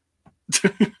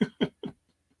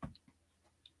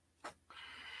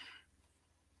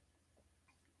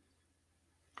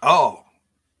 Oh,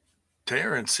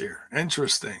 Terrence here.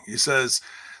 Interesting. He says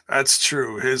that's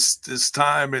true. His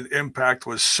time in Impact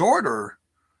was shorter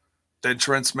than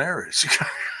Trent's marriage.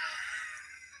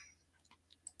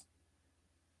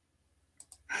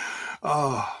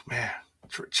 Oh man,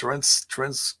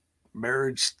 Trent's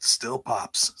marriage still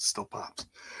pops.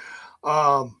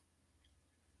 All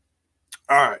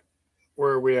right,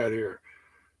 where are we at here?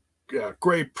 Yeah,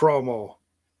 great promo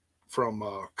from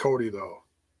Cody though.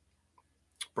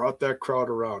 Brought that crowd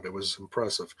around. It was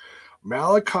impressive.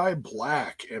 Malachi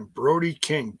Black and Brody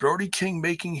King. Brody King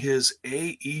making his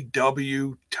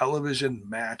AEW television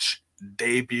match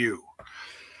debut.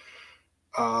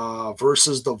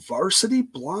 Versus the Varsity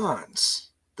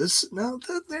Blondes. There's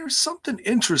something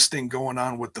interesting going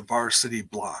on with the Varsity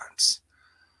Blondes.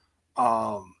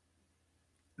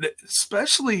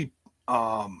 Especially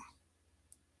Brian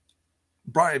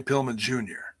Pillman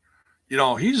Jr. You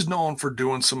know, he's known for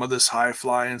doing some of this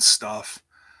high-flying stuff.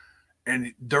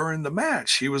 And during the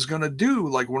match, he was going to do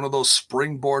like one of those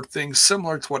springboard things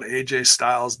similar to what AJ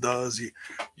Styles does.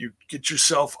 You get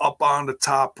yourself up on the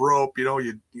top rope, you know,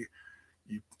 you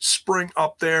spring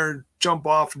up there, jump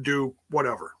off, and do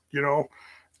whatever, you know.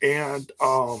 And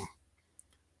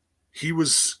he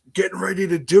was getting ready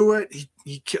to do it.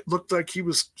 looked like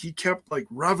he kept like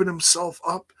revving himself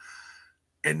up,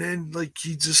 and then like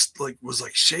he just like was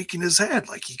like shaking his head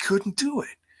like he couldn't do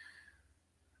it.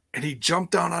 And he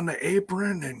jumped down on the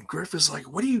apron, and Griff is like,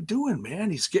 "What are you doing, man?"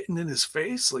 He's getting in his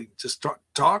face, like just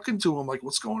talking to him, like,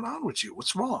 "What's going on with you?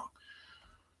 What's wrong?"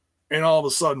 And all of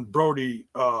a sudden, Brody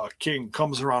King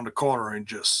comes around the corner and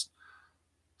just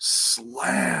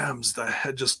slams the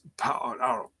head, just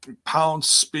pound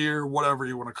spear, whatever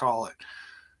you want to call it,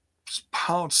 just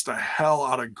pounced the hell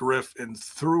out of Griff and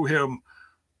threw him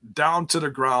down to the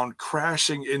ground,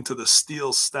 crashing into the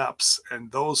steel steps.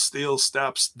 And those steel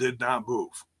steps did not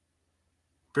move.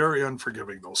 Very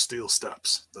unforgiving, those steel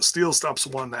steps. The steel steps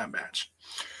won that match.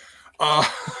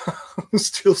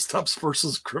 Steel steps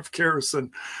versus Griff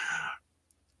Garrison.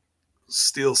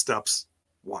 Steel steps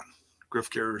won. Griff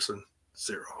Garrison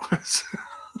 0.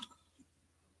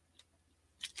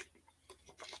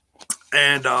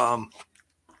 And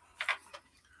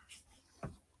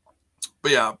but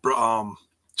yeah,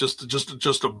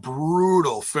 just a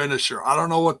brutal finisher. I don't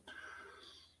know what.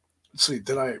 Let's see.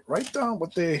 Did I write down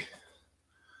what they?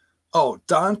 Oh,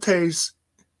 Dante's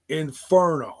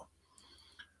Inferno.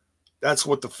 That's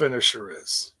what the finisher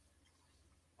is.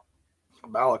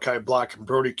 Malachi Black and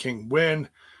Brody King win.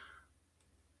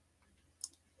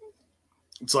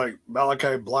 It's like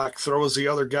Malachi Black throws the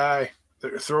other guy,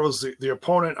 throws the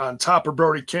opponent on top of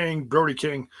Brody King. Brody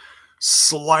King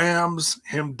slams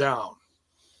him down.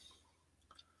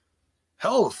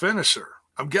 Hell of a finisher.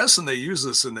 I'm guessing they use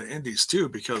this in the Indies too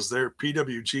because they're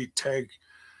PWG tag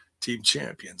team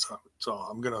champions. So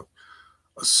I'm going to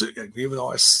assume, even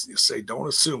though I say don't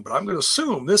assume, but I'm going to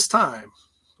assume this time,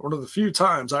 one of the few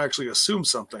times I actually assume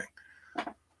something,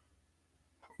 I'm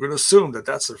going to assume that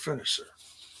that's their finisher.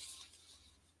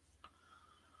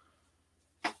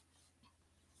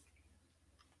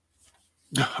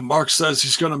 Mark says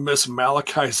he's going to miss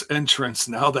Malachi's entrance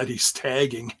now that he's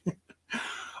tagging.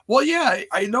 Well, yeah,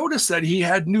 I noticed that he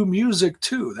had new music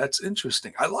too. That's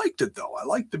interesting. I liked it though. I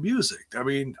liked the music. I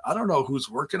mean, I don't know who's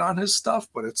working on his stuff,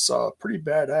 but it's pretty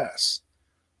badass.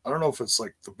 I don't know if it's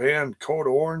like the band Code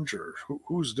Orange or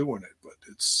who's doing it, but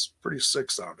it's pretty sick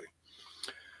sounding.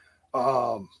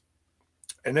 And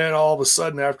then all of a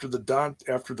sudden, after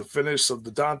the finish of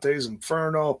the Dante's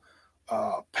Inferno,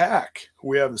 Pac, who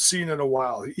we haven't seen in a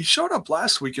while, he showed up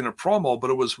last week in a promo, but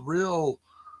it was real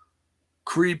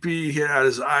creepy. He had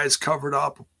his eyes covered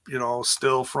up,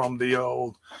 still from the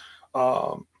old,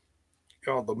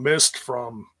 the mist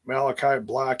from Malachi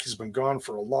Black. He's been gone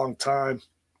for a long time.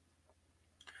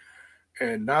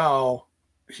 And now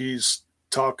he's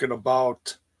talking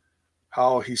about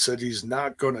how he said he's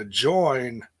not going to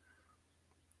join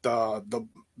the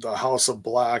House of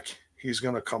Black. He's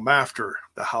going to come after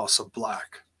the House of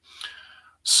Black.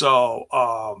 So,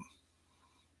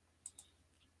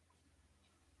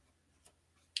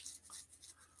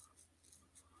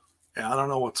 yeah, I don't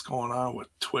know what's going on with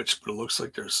Twitch, but it looks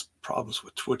like there's problems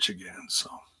with Twitch again. So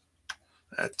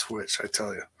that Twitch, I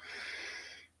tell you,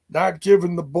 not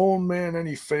giving the Bone Man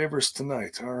any favors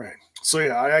tonight. All right. So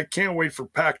yeah, I can't wait for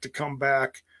Pac to come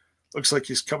back. Looks like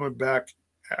he's coming back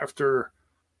after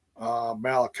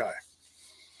Malachi.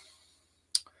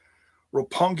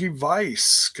 Roppongi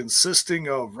Vice, consisting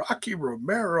of Rocky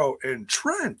Romero and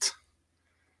Trent.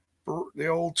 The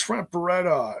old Trent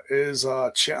Beretta is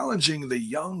challenging the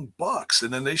Young Bucks,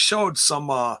 and then they showed some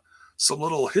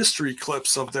little history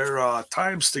clips of their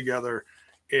times together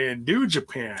in New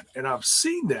Japan, and I've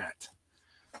seen that.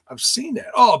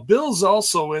 Oh, Bill's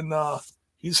also in the.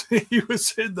 He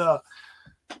was in the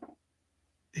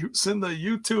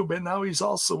YouTube, and now he's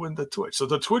also in the Twitch. So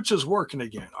the Twitch is working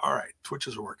again. All right, Twitch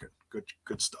is working.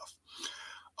 Good stuff.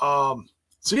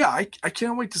 So yeah, I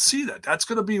can't wait to see that. That's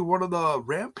going to be one of the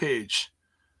Rampage.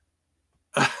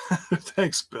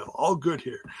 Thanks, Bill. All good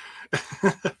here.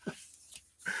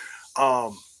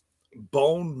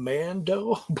 Bone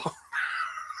Mando.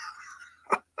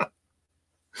 I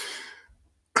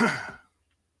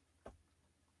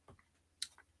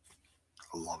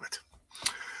love it.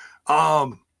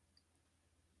 But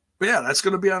yeah, that's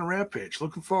going to be on Rampage.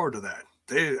 Looking forward to that.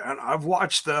 I've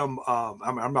watched them.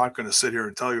 I'm not going to sit here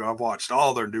and tell you I've watched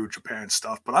all their New Japan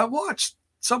stuff, but I've watched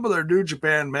some of their New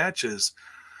Japan matches,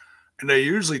 and they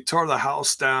usually tore the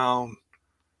house down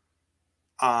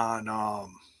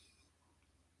on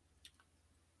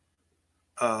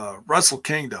Wrestle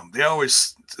Kingdom. There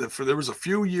was a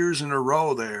few years in a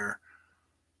row there,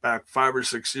 back 5 or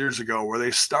 6 years ago, where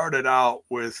they started out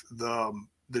with the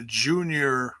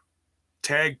junior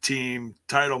tag team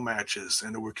title matches,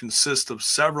 and it would consist of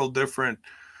several different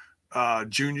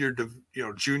junior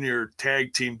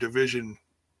tag team division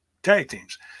tag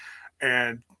teams.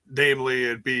 And namely,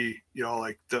 it'd be,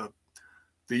 like the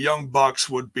Young Bucks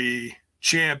would be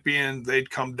champion. They'd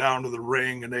come down to the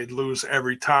ring and they'd lose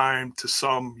every time to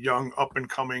some young up and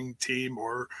coming team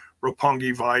or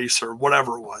Roppongi Vice or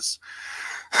whatever it was.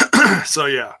 So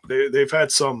yeah, they've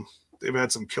had some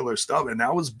killer stuff, and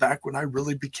that was back when I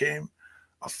really became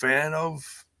a fan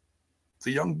of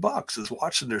the Young Bucks, is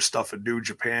watching their stuff in New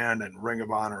Japan and Ring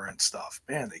of Honor and stuff.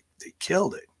 Man, they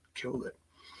killed it.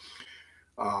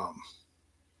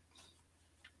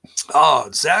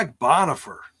 Zach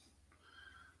Bonifer,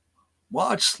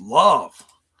 much love.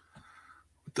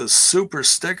 The super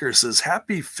sticker says,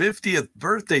 happy 50th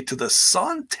birthday to the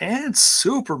suntan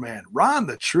Superman, Ron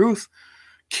the Truth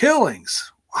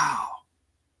Killings. Wow.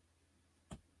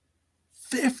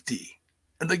 50.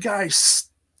 And the guy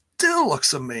still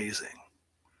looks amazing.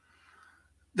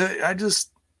 I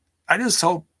just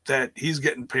hope that he's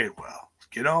getting paid well.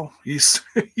 He's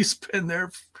been there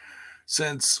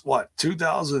since what,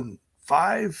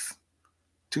 2005,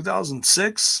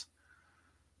 2006.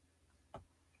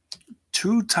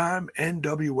 Two-time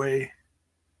NWA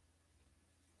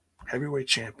heavyweight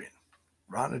champion,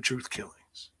 Ron the Truth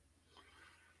Killings.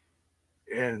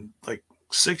 And like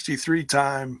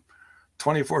 63-time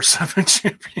 24/7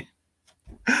 champion.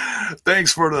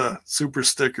 Thanks for the super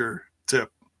sticker tip,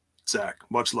 Zach.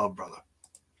 Much love, brother.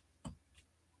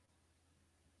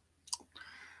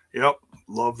 Yep,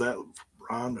 love that.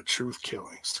 Ron the Truth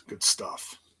Killings. Good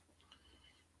stuff.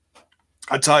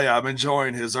 I tell you, I'm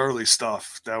enjoying his early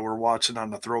stuff that we're watching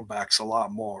on the throwbacks a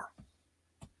lot more.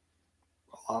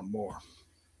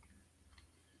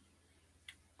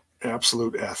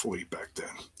 Absolute athlete back then.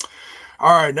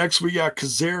 All right, next we got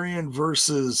Kazarian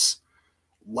versus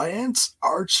Lance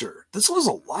Archer. This was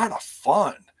a lot of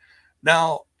fun.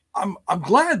 Now, I'm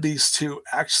glad these two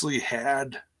actually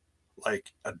had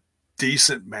like a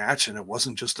decent match and it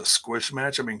wasn't just a squish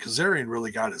match. I mean, Kazarian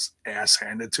really got his ass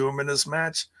handed to him in this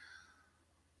match.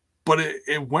 But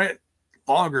it went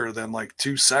longer than like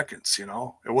 2 seconds,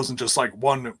 It wasn't just like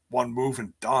one move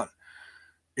and done.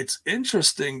 It's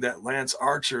interesting that Lance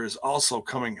Archer is also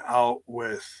coming out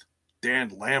with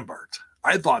Dan Lambert.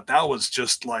 I thought that was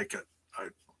just like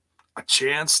a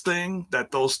chance thing that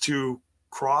those two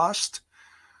crossed.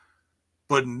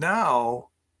 But now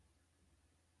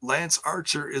Lance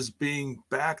Archer is being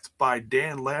backed by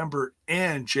Dan Lambert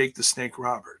and Jake the Snake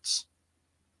Roberts.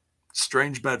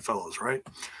 Strange bedfellows, right?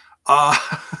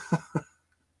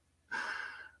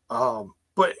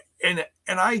 But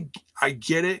I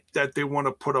get it that they want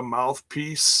to put a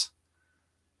mouthpiece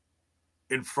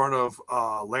in front of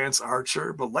Lance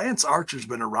Archer, but Lance Archer's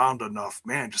been around enough,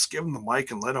 man. Just give him the mic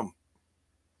and let him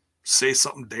say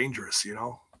something dangerous,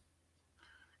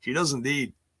 He doesn't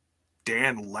need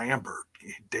Dan Lambert.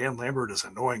 Dan Lambert is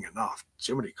annoying enough.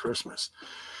 Jiminy Christmas.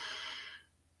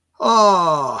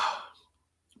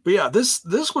 But yeah, this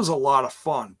was a lot of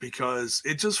fun because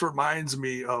it just reminds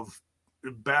me of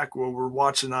back when we're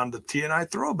watching on the TNI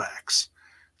throwbacks.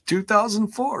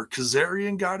 2004,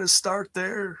 Kazarian got his start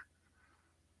there.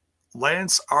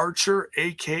 Lance Archer,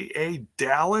 a.k.a.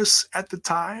 Dallas at the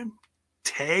time,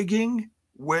 tagging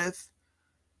with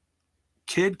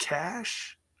Kid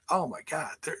Cash. Oh my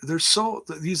God.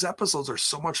 These episodes are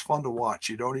so much fun to watch.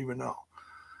 You don't even know.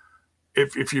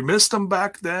 If you missed them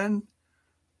back then,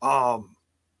 go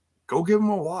give them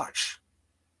a watch.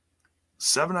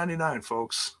 $7.99,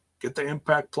 folks. Get the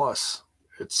Impact Plus.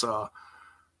 It's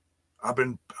I've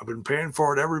been paying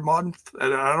for it every month,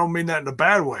 and I don't mean that in a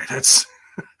bad way. That's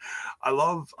I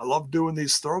love doing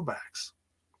these throwbacks.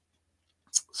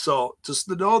 So just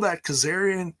to know that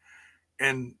Kazarian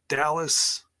and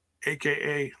Dallas,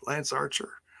 aka Lance Archer,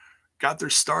 got their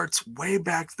starts way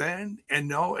back then, and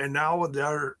now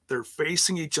they're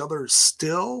facing each other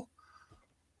still,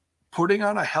 putting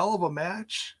on a hell of a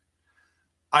match.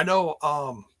 I know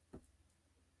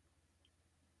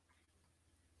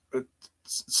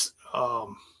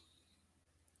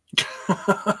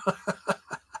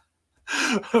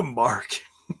Mark,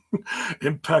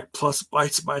 Impact Plus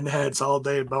bites my nads all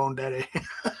day, Bone Daddy.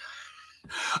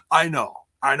 I know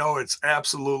it's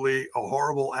absolutely a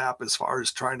horrible app as far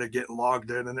as trying to get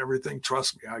logged in and everything.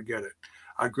 Trust me, I get it.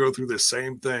 I go through the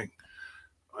same thing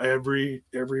every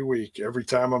week. Every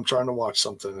time I'm trying to watch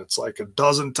something, it's like a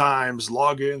dozen times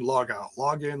log in, log out,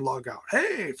 log in, log out.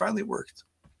 Hey, it finally worked.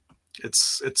 It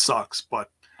sucks, but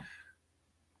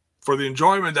for the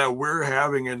enjoyment that we're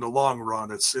having in the long run,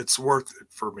 it's worth it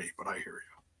for me. But I hear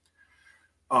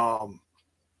you.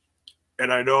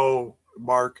 And I know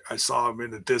Mark, I saw him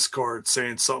in the Discord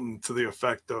saying something to the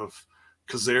effect of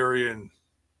Kazarian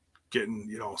getting,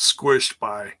 squished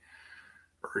by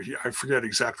I forget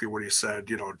exactly what he said,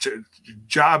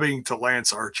 jobbing to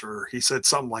Lance Archer. He said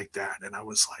something like that. And I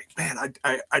was like, man,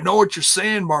 I know what you're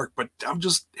saying, Mark, but I'm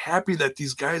just happy that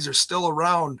these guys are still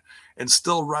around and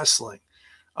still wrestling.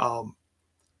 And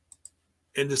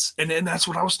that's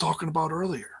what I was talking about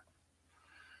earlier.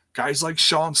 Guys like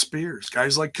Shawn Spears,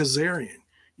 guys like Kazarian,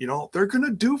 they're going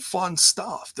to do fun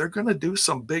stuff. They're going to do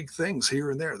some big things here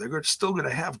and there. They're still going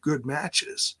to have good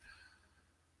matches.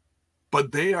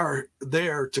 But they are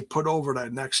there to put over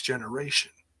that next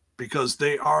generation because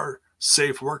they are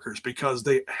safe workers, because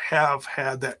they have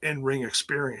had that in-ring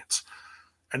experience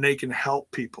and they can help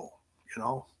people.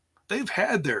 They've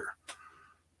had their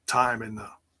time in the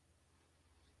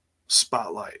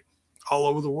spotlight all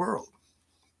over the world,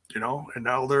 and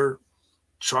now they're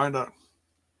trying to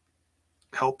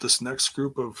help this next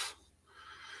group of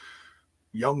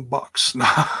young bucks,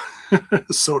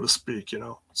 so to speak,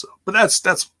 So, but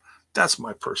that's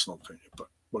my personal opinion, but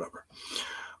whatever.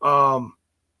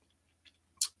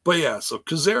 But yeah, so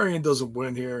Kazarian doesn't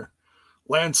win here.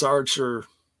 Lance Archer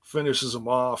finishes him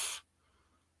off.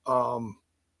 Cut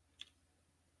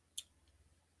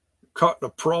the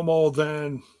promo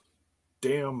then.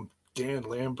 Damn Dan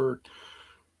Lambert.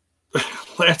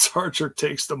 Lance Archer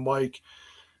takes the mic,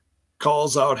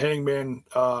 calls out Hangman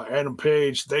Adam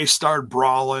Page. They start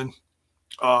brawling.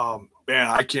 Man,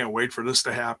 I can't wait for this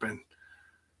to happen.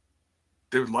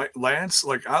 Dude, Lance,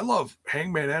 I love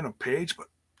Hangman Adam Page, but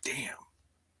damn,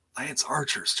 Lance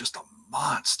Archer is just a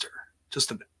monster.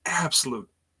 Just an absolute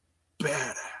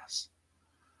badass.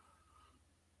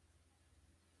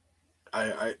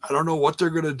 I don't know what they're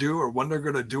going to do or when they're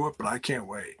going to do it, but I can't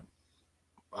wait.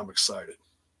 I'm excited.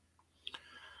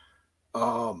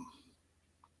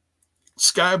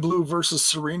 Sky Blue versus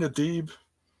Serena Deeb.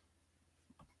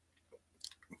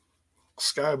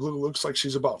 Sky Blue looks like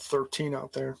she's about 13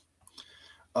 out there.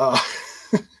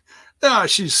 Yeah,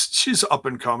 she's up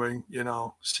and coming,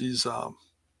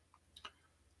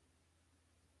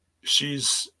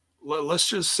 let's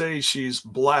just say she's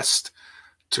blessed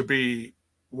to be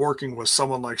working with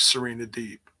someone like Serena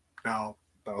Deeb. Now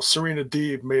Serena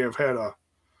Deeb may have had a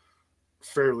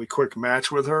fairly quick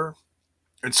match with her,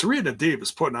 and Serena Deeb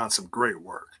is putting on some great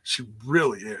work. She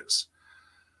really is.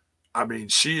 I mean,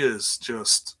 she is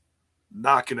just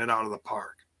knocking it out of the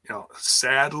park.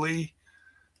 Sadly,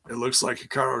 it looks like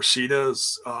Hikaru Shida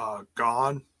is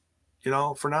gone,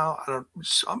 for now. I'm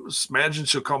just imagining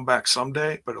she'll come back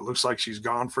someday, but it looks like she's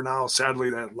gone for now. Sadly,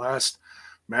 that last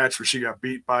match where she got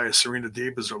beat by Serena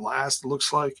Deeb is her last, it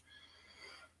looks like.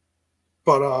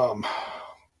 But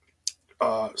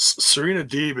Serena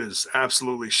Deeb is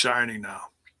absolutely shining now.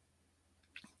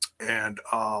 And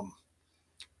I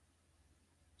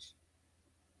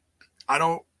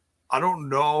don't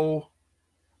know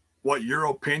what your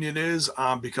opinion is,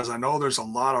 because I know there's a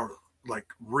lot of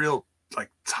real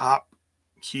top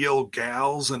heel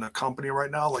gals in the company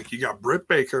right now. You got Britt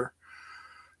Baker,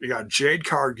 you got Jade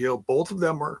Cargill, both of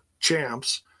them are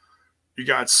champs. You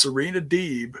got Serena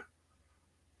Deeb,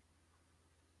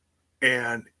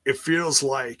 and it feels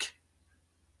like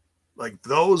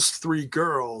those three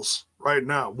girls right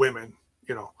now, women,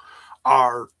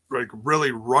 are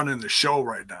really running the show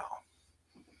right now.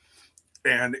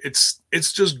 And it's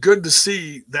just good to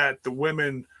see that the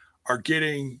women are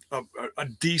getting a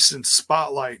decent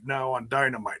spotlight now on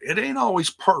Dynamite. It ain't always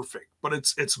perfect, but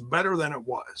it's better than it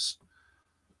was.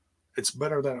 It's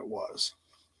better than it was.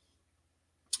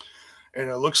 And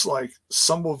it looks like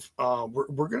some of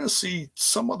we're going to see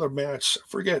some other match. I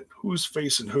forget who's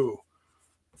facing who.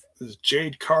 Is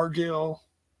Jade Cargill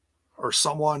or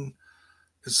someone?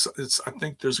 I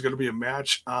think there's going to be a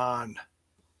match on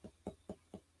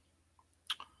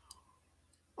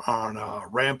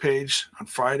Rampage on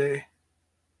Friday.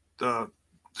 The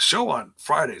show on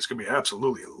Friday is going to be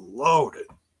absolutely loaded.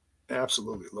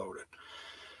 Absolutely loaded.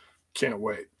 Can't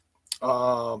wait.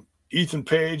 Ethan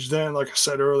Page, then, like I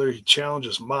said earlier, he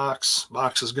challenges Mox.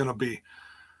 Mox is going to be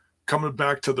coming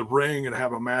back to the ring and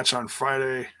have a match on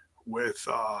Friday with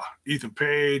Ethan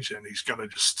Page, and he's going to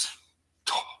just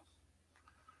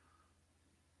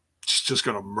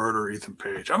going to murder Ethan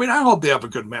Page. I mean, I hope they have a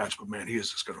good match, but man, he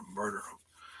is just going to murder him.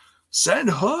 Send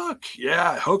Hook.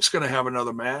 Yeah, Hook's going to have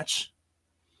another match.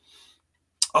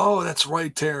 Oh, that's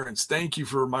right, Terrence. Thank you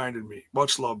for reminding me.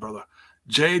 Much love, brother.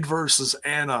 Jade versus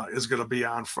Anna is going to be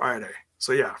on Friday.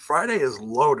 So, yeah, Friday is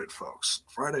loaded, folks.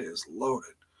 Friday is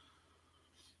loaded.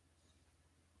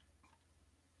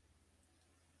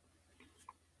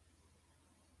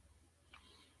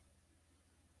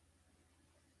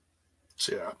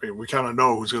 So, yeah, I mean, we kind of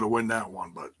know who's going to win that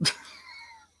one, but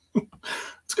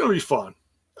it's going to be fun.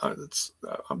 I'm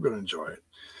going to enjoy it.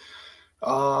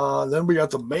 Then we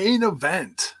got the main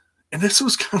event. And this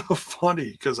was kind of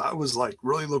funny because I was like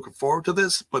really looking forward to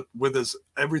this, but with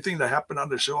everything that happened on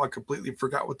the show, I completely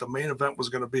forgot what the main event was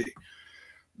going to be.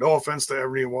 No offense to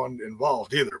everyone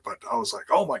involved either, but I was like,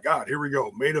 oh my God, here we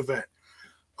go. Main event.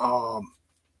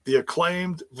 The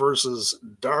Acclaimed versus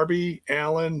Darby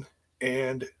Allin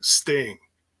and Sting.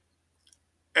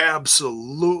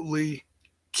 Absolutely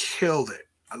killed it.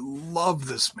 I love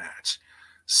this match.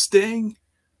 Sting,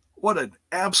 what an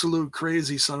absolute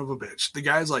crazy son of a bitch. The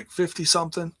guy's like 50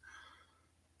 something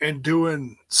and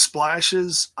doing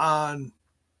splashes on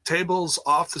tables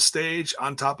off the stage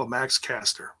on top of Max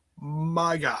Caster.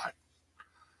 My God.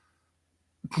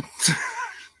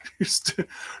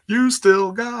 You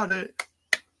still got it.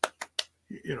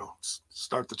 You know,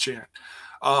 start the chant.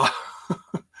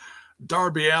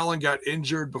 Darby Allin got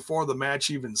injured before the match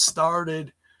even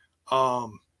started.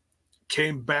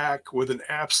 Came back with an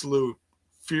absolute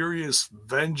furious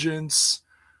vengeance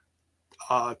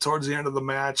towards the end of the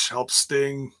match, helped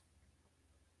Sting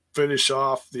finish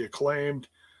off the Acclaimed.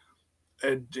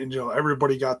 And, you know,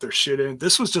 everybody got their shit in.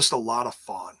 This was just a lot of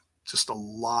fun. Just a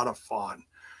lot of fun.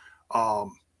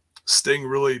 Sting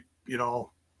really, you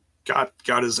know,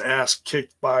 got his ass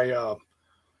kicked by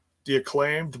the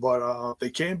Acclaimed, but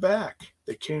they came back.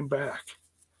 They came back.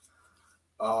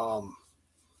 And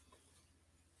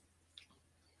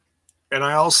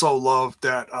I also love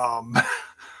that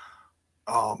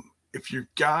if you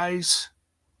guys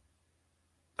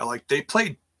like, they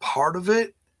played part of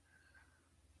it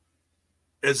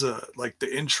as a like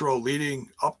the intro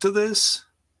leading up to this,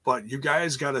 but you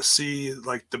guys got to see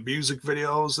like the music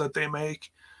videos that they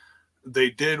make.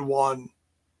 They did one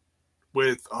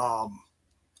with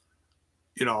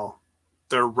you know,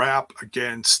 their rap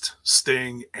against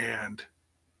Sting and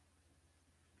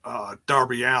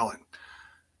Darby Allin.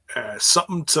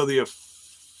 Something to the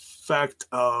effect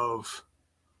of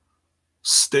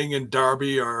Sting and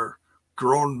Darby are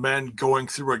grown men going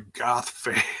through a goth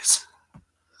phase.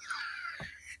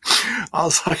 I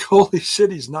was like, holy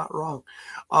shit, he's not wrong.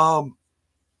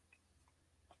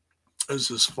 It's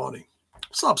just funny.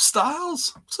 What's up,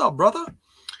 Styles? What's up, brother?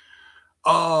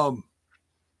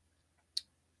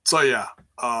 So yeah,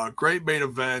 great main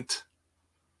event.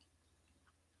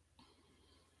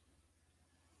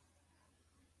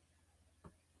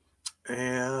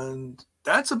 And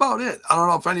that's about it. I don't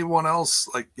know if anyone else,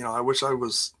 like, you know, I wish I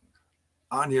was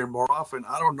on here more often.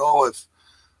 I don't know if,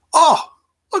 oh,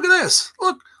 look at this.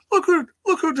 Look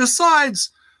who decides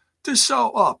to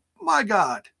show up. My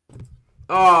God.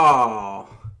 Oh,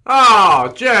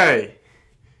 J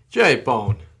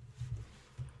Bone.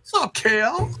 What's up,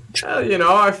 Kale? You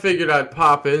know, I figured I'd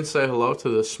pop in, say hello to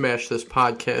the Smash This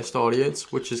Podcast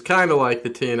audience, which is kind of like the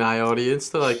TNI audience.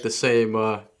 They're like the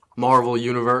same Marvel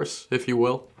universe, if you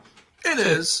will. It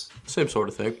is. Same sort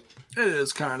of thing. It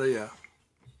is kind of, yeah.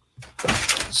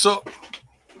 So,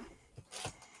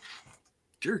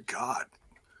 dear God.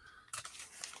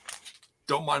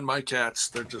 Don't mind my cats.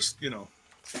 They're just, you know.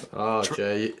 Oh,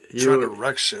 Jay. Trying to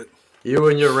wreck shit. You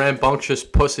and your rambunctious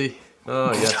pussy.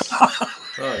 Oh, yes. Oh,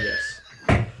 yes.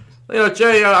 You know,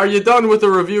 Jay, are you done with the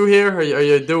review here? Are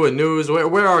you doing news?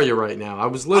 Where are you right now? I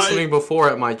was listening before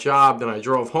at my job, then I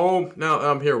drove home. Now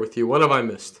I'm here with you. What have I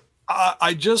missed?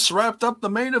 I just wrapped up the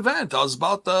main event. I was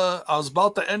about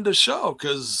to end the show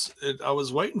because I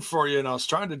was waiting for you and I was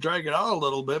trying to drag it out a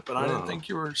little bit, but I didn't think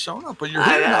you were showing up. But you're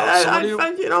here now. So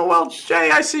you know, well,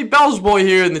 Jay, I see Bell's boy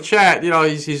here in the chat. You know,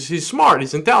 he's smart.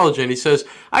 He's intelligent. He says,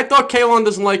 I thought Kalon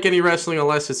doesn't like any wrestling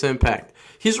unless it's Impact.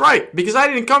 He's right, because I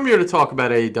didn't come here to talk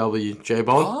about AEW,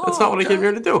 J-Bone. Oh, That's not what I came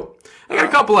here to do. I got a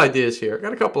couple ideas here.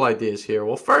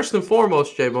 Well, first and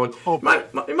foremost, J-Bone, you mind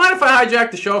if I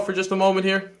hijack the show for just a moment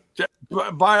here?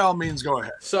 By all means, go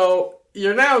ahead. So,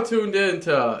 you're now tuned in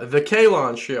to the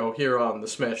Kalon Show here on the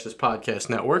Smash This Podcast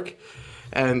Network.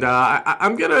 And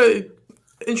I'm going to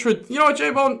introduce... You know what,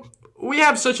 J-Bone? We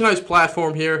have such a nice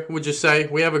platform here, would you say?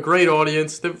 We have a great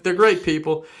audience. They're great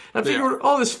people. And I figure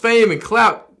all this fame and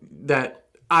clout that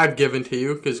I've given to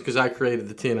you, because I created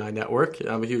the TNI Network.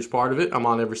 I'm a huge part of it. I'm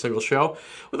on every single show.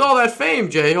 With all that fame,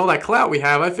 Jay, all that clout we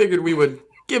have, I figured we would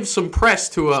give some press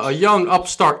to a young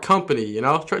upstart company, you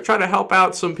know? Try to help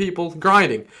out some people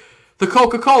grinding. The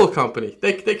Coca-Cola Company.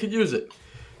 They could use it.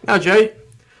 Now, Jay,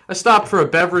 I stopped for a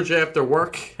beverage after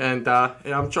work, and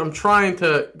I'm trying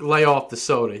to lay off the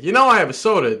soda. You know I have a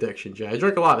soda addiction, Jay. I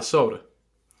drink a lot of soda.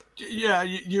 Yeah,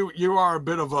 you are a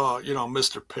bit of a, you know,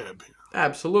 Mr. Pibb.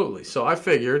 Absolutely. So I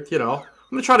figured, you know, I'm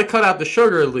going to try to cut out the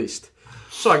sugar at least.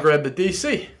 So I grabbed the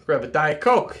DC, grab a Diet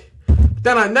Coke. But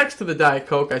then next to the Diet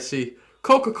Coke, I see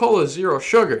Coca-Cola Zero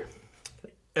Sugar.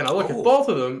 And I look at both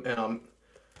of them, and I'm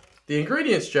the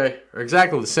ingredients, Jay, are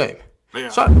exactly the same. Yeah.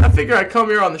 So I figure I'd come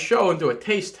here on the show and do a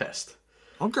taste test.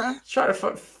 Okay. Try to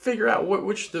figure out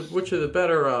which are the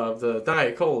better of the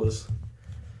Diet Colas.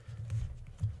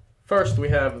 First, we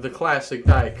have the classic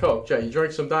Diet Coke. Jay, you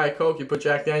drink some Diet Coke, you put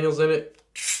Jack Daniels in it.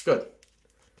 Good.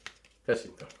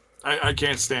 Besito. I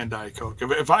can't stand Diet Coke.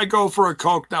 If I go for a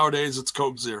Coke nowadays, it's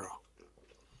Coke Zero.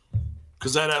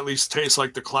 Because that at least tastes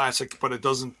like the classic, but it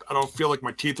doesn't. I don't feel like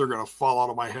my teeth are going to fall out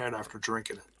of my head after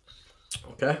drinking it.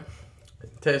 Okay.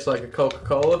 It tastes like a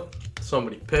Coca-Cola.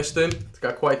 Somebody pissed in. It's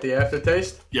got quite the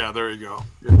aftertaste. Yeah, there you go.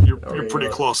 You're pretty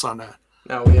close on that.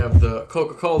 Now we have the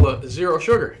Coca-Cola Zero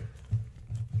Sugar.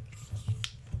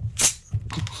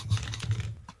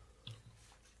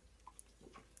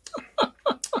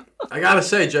 I gotta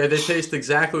say, Jay, they taste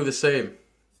exactly the same.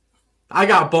 I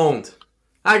got boned.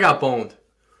 They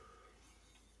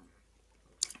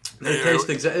taste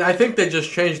exactly. I think they just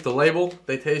changed the label.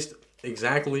 They taste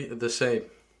exactly the same.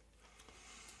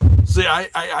 See,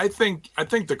 I think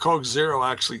the Coke Zero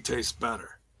actually tastes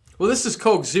better. Well, this is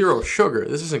Coke Zero Sugar.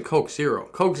 This isn't Coke Zero.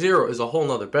 Coke Zero is a whole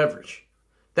nother beverage.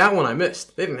 That one I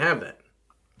missed. They didn't have that.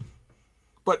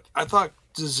 But I thought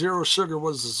the Zero Sugar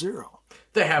was the Zero.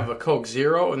 They have a Coke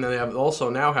Zero, and then they also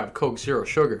now have Coke Zero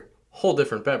Sugar. Whole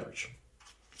different beverage.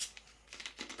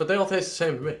 But they all taste the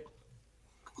same to me.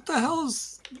 What the hell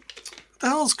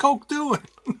is Coke doing?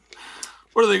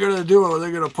 What are they going to do? Are they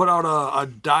going to put out a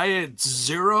Diet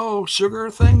Zero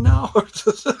Sugar thing now?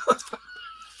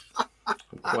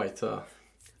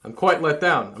 I'm quite let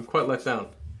down.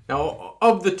 Now,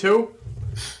 of the two,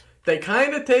 they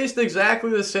kind of taste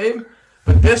exactly the same,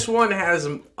 but this one has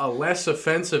a less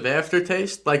offensive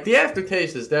aftertaste. Like, the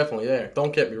aftertaste is definitely there.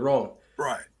 Don't get me wrong.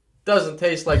 Right. Doesn't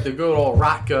taste like the good old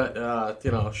rock gut,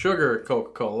 sugar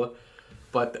Coca-Cola,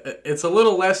 but it's a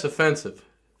little less offensive.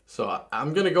 So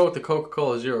I'm going to go with the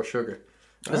Coca-Cola Zero Sugar.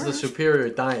 This is the superior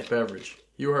diet beverage.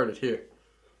 You heard it here.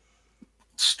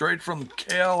 Straight from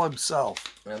Kale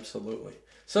himself. Absolutely.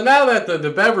 So now that the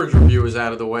beverage review is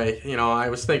out of the way, I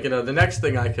was thinking of the next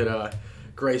thing I could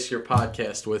grace your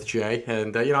podcast with, Jay.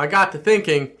 And, I got to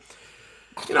thinking,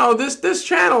 this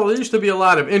channel, there used to be a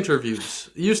lot of interviews.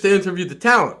 You used to interview the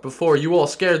talent before you all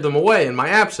scared them away in my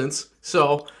absence.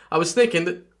 So I was thinking,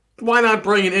 that why not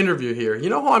bring an interview here? You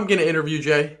know who I'm going to interview,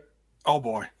 Jay? Oh,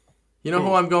 boy. You know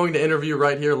who I'm going to interview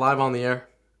right here, live on the air?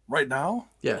 Right now?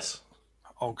 Yes.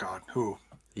 Oh, God. Who?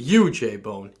 You,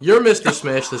 J-Bone. You're Mr.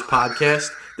 Smash This podcast.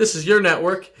 This is your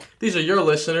network. These are your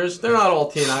listeners. They're not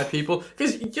all TNI people.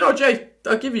 Because, Jay,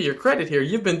 I'll give you your credit here.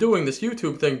 You've been doing this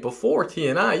YouTube thing before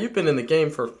TNI. You've been in the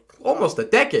game for almost a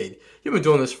decade. You've been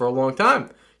doing this for a long time.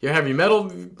 Your heavy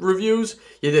metal reviews.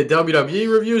 You did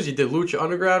WWE reviews. You did Lucha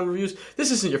Underground reviews.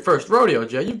 This isn't your first rodeo,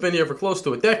 Jay. You've been here for close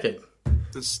to a decade.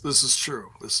 This is true.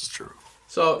 This is true.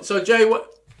 So Jay,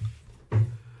 what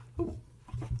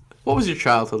was your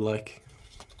childhood like?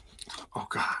 Oh,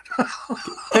 God.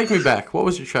 Take me back. What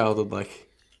was your childhood like?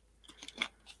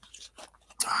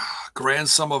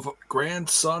 Grandson of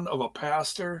a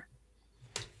pastor.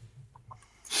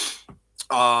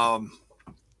 I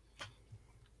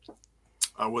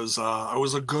was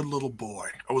a good little boy.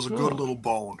 I was a good little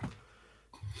bone.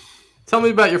 Tell me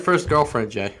about your first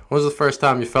girlfriend, Jay. When was the first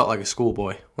time you felt like a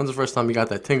schoolboy? When's the first time you got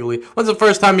that tingly? When's the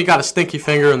first time you got a stinky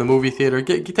finger in the movie theater?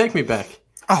 Take me back.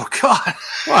 Oh, God.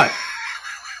 What?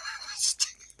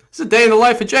 It's a day in the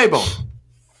life of J-Bone.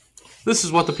 This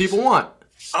is what the people want.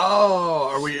 Oh,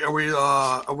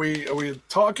 are we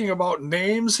talking about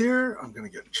names here? I'm gonna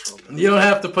get in trouble. You don't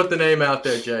have to put the name out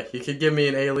there, Jay. You could give me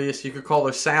an alias. You could call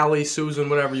her Sally, Susan,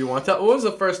 whatever you want. What was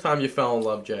the first time you fell in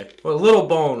love, Jay? Well, Little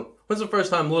Bone. When's the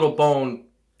first time Little Bone,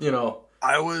 called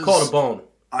a bone?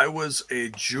 I was a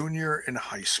junior in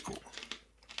high school.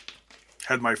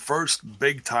 Had my first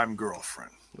big time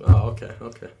girlfriend. Oh, okay.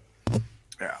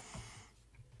 Yeah.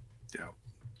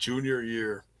 Junior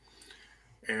year.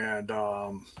 And,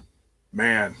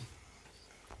 man,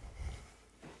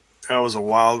 that was a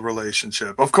wild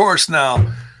relationship. Of course,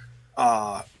 now,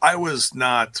 I was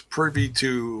not privy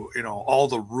to, all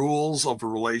the rules of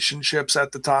relationships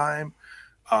at the time.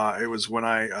 It was when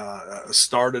I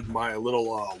started my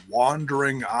little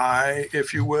wandering eye,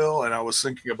 if you will, and I was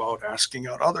thinking about asking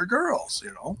out other girls,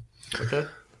 Okay.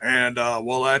 And,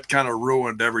 that kind of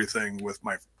ruined everything with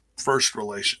my first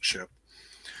relationship.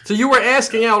 So you were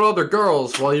asking out other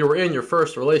girls while you were in your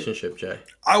first relationship, Jay?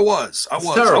 I was.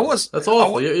 Terrible. That's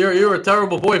awful. You're a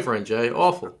terrible boyfriend, Jay.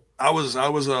 Awful. I was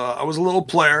a little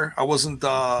player. I wasn't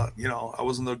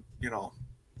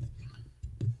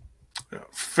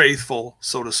faithful,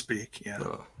 so to speak.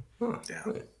 Yeah. Yeah.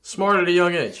 Smart at a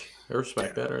young age. I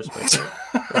respect that.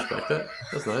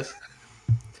 That's nice.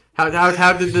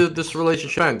 How did this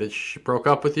relationship end? Did she broke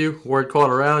up with you? Word caught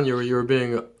around. You were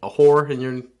being a whore in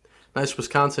your nice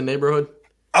Wisconsin neighborhood.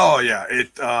 Oh yeah,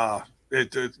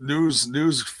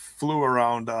 news flew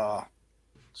around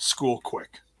school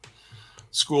quick,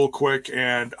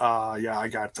 and yeah, I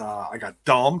got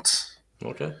dumped.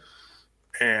 Okay.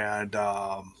 And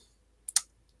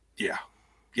yeah,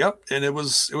 yep, and it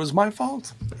was my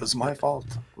fault. It was my fault.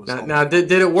 Now,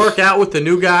 did it work out with the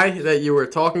new guy that you were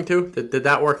talking to? Did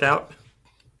that work out?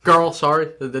 Girl,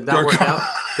 sorry, did that work out?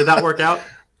 Did that work out?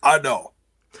 I know.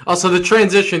 Oh, so the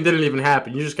transition didn't even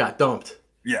happen. You just got dumped.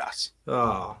 Yes.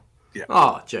 Oh. Yeah.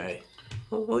 Oh, Jay.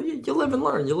 Well, you live and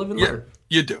learn. You live and learn.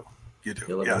 You do. You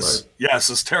do. Yes. Yes.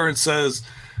 As Terrence says,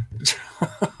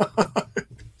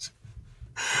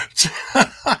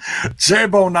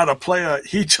 J-Bone not a player.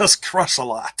 He just crushed a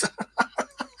lot.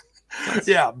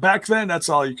 Yeah. Back then, that's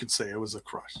all you could say. It was a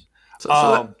crush.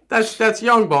 So that's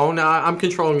Young Bone. I'm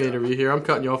controlling the interview here. I'm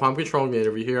cutting you off. I'm controlling the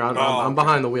interview here. I'm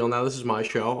behind the wheel now. This is my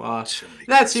show.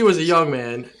 That's you as a young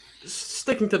man.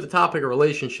 Sticking to the topic of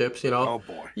relationships, Oh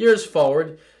boy. Years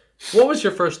forward. What was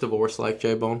your first divorce like,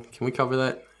 J-Bone? Can we cover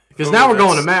that? Because now we're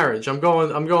going to marriage. I'm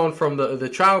going from the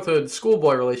childhood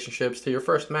schoolboy relationships to your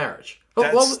first marriage.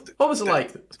 What was it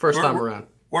like the first time around?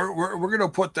 We're gonna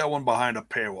put that one behind a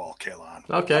paywall, Kalon.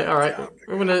 Okay, all right.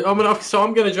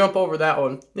 I'm gonna jump over that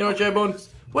one. You know, J-Bone,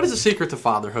 what is the secret to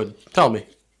fatherhood? Tell me,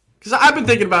 because I've been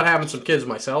thinking about having some kids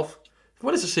myself.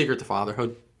 What is the secret to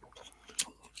fatherhood?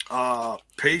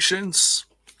 Patience,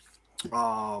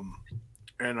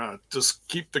 and just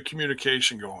keep the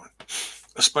communication going,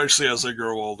 especially as they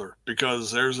grow older.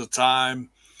 Because there's a time,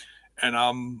 and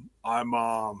I'm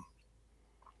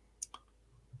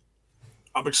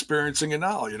experiencing it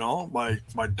now. You know,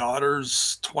 my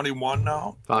daughter's 21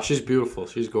 now. Oh, she's beautiful.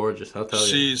 She's gorgeous. I'll tell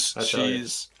you.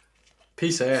 She's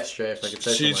piece of ass, Jay. If I could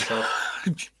say so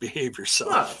myself. Behave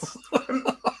yourself. It's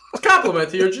a compliment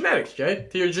to your genetics, Jay.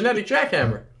 To your genetic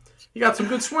jackhammer. You got some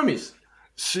good swimmies.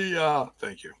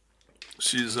 Thank you.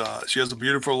 She has a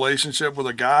beautiful relationship with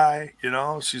a guy. You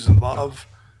know, she's in love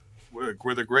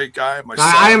with a great guy.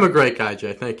 I am a great guy,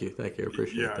 Jay. Thank you. I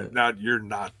appreciate that. You're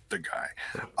not the guy.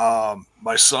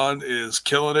 My son is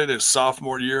killing it his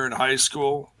sophomore year in high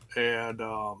school and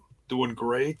doing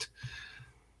great.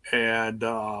 And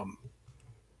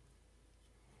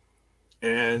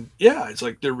yeah, it's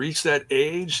like they reach that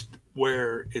age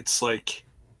where it's like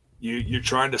you're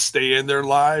trying to stay in their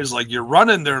lives, like you're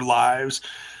running their lives.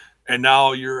 And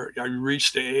now you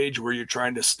reach the age where you're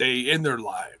trying to stay in their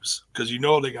lives because you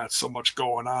know they got so much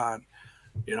going on,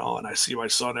 you know. And I see my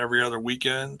son every other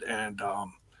weekend, and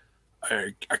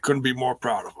I couldn't be more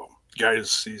proud of him.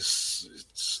 Guys,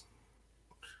 he's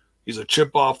a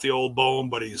chip off the old bone,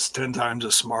 but he's 10 times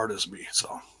as smart as me.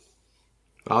 So,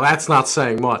 well, that's not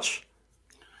saying much.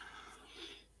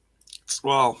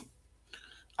 Well,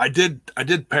 I did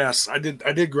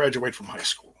graduate from high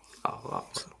school. Oh, wow.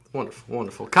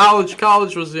 Wonderful. College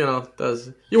was,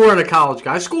 you weren't a college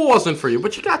guy. School wasn't for you,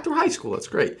 but you got through high school. That's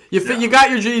great. You got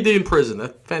your GED in prison.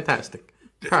 That's fantastic.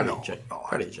 Proud of you, Jay.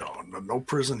 No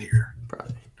prison here. Proud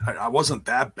of you. I wasn't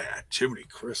that bad. Jiminy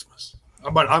Christmas.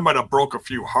 I might have broke a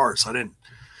few hearts. I didn't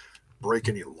break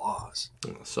any laws.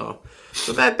 So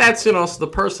that's the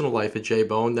personal life of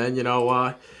J-Bone. Then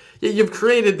you've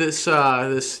created this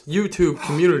YouTube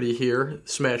community here.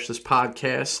 Smash This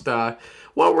Podcast.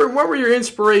 What were your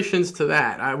inspirations to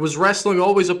that? Was wrestling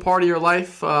always a part of your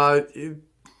life?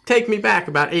 Take me back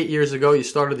about 8 years ago. You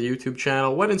started the YouTube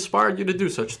channel. What inspired you to do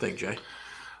such a thing, Jay?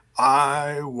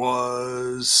 I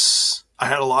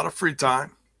had a lot of free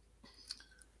time,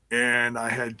 and I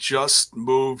had just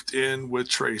moved in with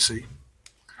Tracy.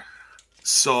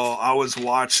 So I was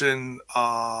watching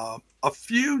a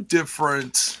few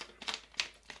different,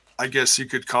 I guess you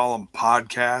could call them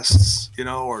podcasts,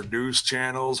 or news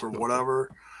channels or whatever.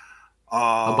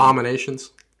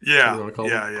 Abominations? Yeah.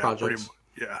 Projects?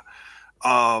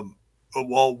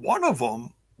 Well, one of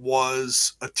them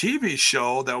was a TV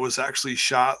show that was actually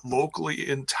shot locally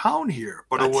in town here.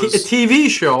 But it was a TV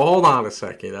show. Hold on a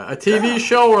second. A TV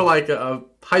show or like a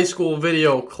high school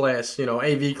video class,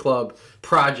 AV club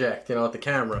project, at the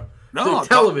camera. No,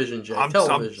 television, Jay.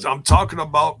 Television. I'm talking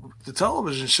about the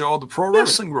television show, the Pro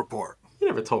Wrestling Report. You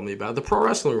never told me about it. The Pro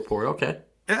Wrestling Report. Okay.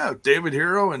 Yeah, David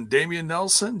Hero and Damian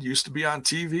Nelson used to be on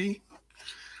TV,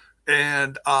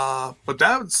 and but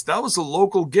that was a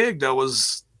local gig that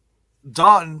was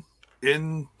done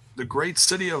in the great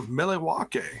city of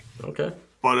Milwaukee. Okay.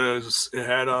 But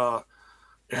it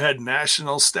had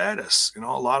national status. A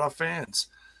lot of fans.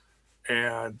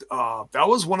 And that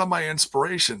was one of my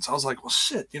inspirations. I was like, well,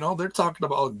 shit, they're talking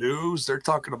about news. They're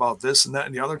talking about this and that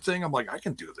and the other thing. I'm like, I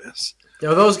can do this.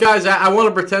 Those guys, I want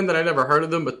to pretend that I never heard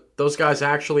of them, but those guys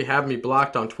actually have me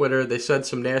blocked on Twitter. They said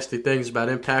some nasty things about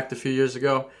Impact a few years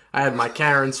ago. I had my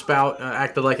Karen spout,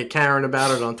 acted like a Karen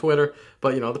about it on Twitter.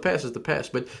 But, the past is the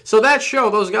past. But so that show,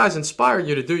 those guys inspired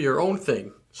you to do your own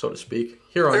thing, so to speak,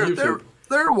 here on YouTube.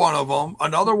 They're one of them.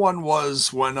 Another one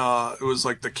was when it was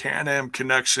like the Can-Am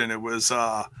Connection. It was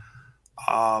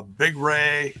Big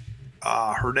Ray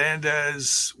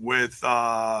Hernandez with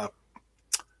what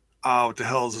the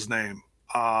hell is his name?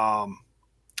 Andre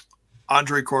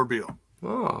Corbeil.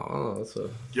 Oh, that's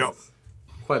yep,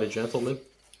 quite a gentleman.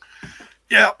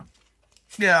 Yeah.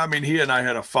 I mean, he and I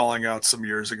had a falling out some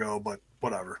years ago, but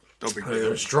whatever. No big deal. There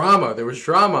was drama. There was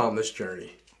drama on this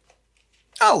journey.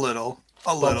 A little,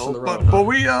 but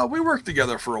we worked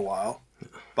together for a while,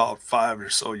 about 5 or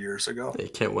so years ago. You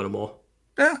can't win them all.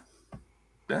 Yeah.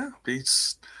 He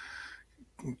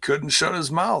couldn't shut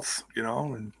his mouth,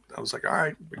 and I was like, all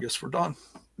right, I guess we're done.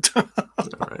 All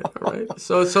right.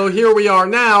 So here we are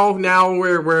now. Now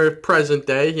we're present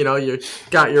day. You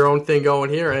got your own thing going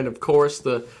here, and of course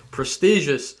the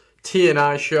prestigious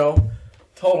TNI show,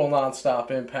 Total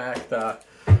Nonstop Impact.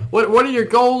 What are your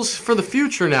goals for the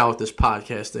future now with this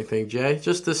podcasting thing, Jay?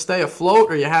 Just to stay afloat,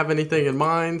 or you have anything in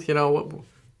mind?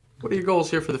 What are your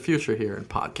goals here for the future here in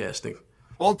podcasting?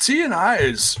 Well, TNI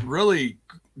has really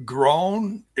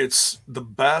grown. It's the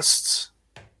best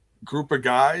group of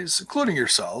guys, including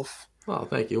yourself. Oh,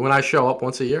 thank you. When I show up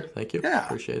once a year, thank you. Yeah.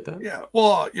 Appreciate that. Yeah.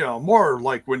 Well, more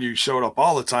like when you showed up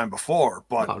all the time before,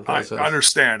 but I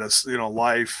understand it's,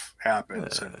 life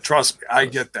happens. And trust me, I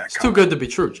get that. It's too good to be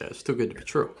true, Jay. It's too good to be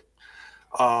true.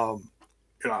 I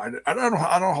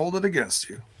don't hold it against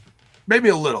you. Maybe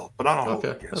a little, but I don't hold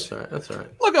it against you. That's all right.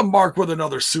 Look at Mark with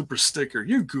another super sticker.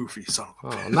 You goofy son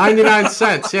of a 99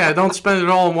 cents. Yeah, don't spend it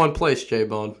all in one place,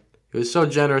 J-Bone. He was so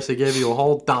generous, he gave you a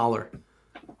whole $1.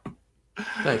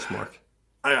 Thanks, Mark.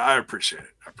 I appreciate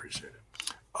it.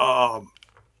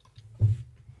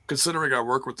 Considering I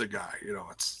work with the guy,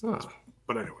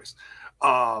 but anyways.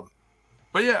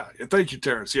 But yeah, thank you,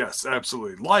 Terrence. Yes,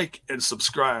 absolutely. Like and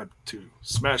subscribe to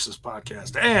Smash This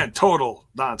Podcast and Total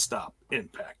Nonstop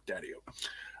Impact,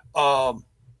 Daddy-O.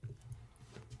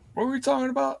 What were we talking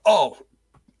about? Oh,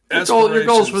 your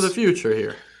goals for the future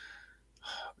here.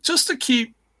 Just to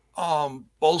keep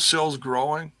both shows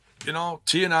growing.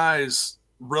 TNI is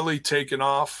really taken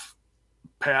off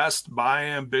past my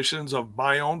ambitions of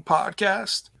my own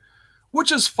podcast,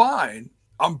 which is fine.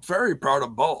 I'm very proud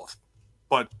of both.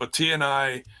 But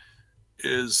TNI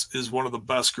is one of the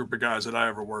best group of guys that I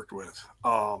ever worked with.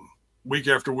 Week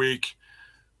after week,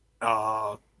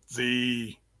 that's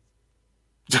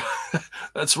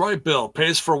right, Bill.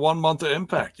 Pays for 1 month of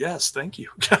Impact. Yes, thank you.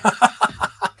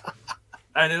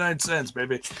 99 cents,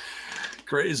 baby.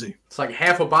 Crazy. It's like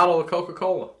half a bottle of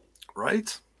Coca-Cola.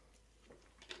 Right?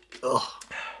 Ugh.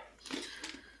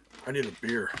 I need a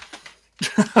beer.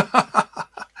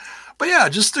 But yeah,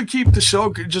 just to keep the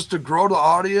show, just to grow the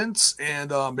audience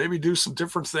and maybe do some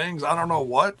different things. I don't know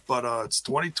what, but it's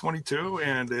 2022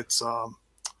 and it's a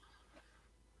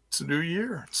new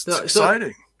year. It's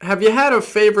exciting. Have you had a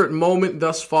favorite moment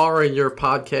thus far in your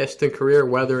podcasting career,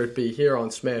 whether it be here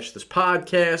on Smash This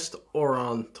Podcast or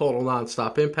on Total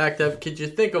Nonstop Impact? Could you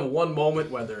think of one moment,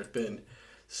 whether it's been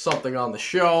something on the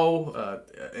show,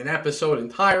 an episode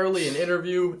entirely, an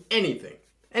interview, anything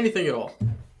at all?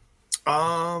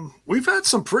 We've had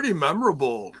some pretty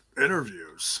memorable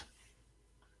interviews.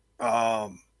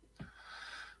 The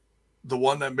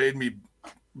one that made me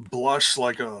blush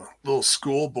like a little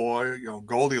schoolboy,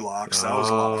 Goldilocks. That was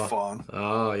a lot of fun.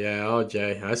 Oh yeah,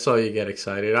 Jay, I saw you get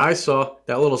excited. I saw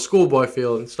that little schoolboy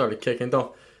feeling started kicking.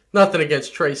 Nothing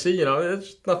against Tracy,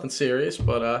 it's nothing serious,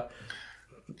 but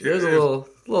there's a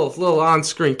little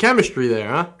on-screen chemistry there,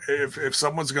 huh? If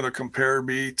someone's gonna compare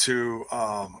me to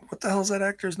what the hell's that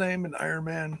actor's name in Iron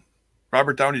Man?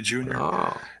 Robert Downey Jr.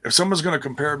 Oh. If someone's going to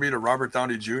compare me to Robert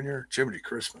Downey Jr., Jiminy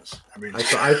Christmas. I mean,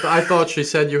 I thought she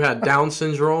said you had Down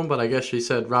syndrome, but I guess she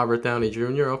said Robert Downey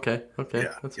Jr. Okay.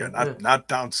 Not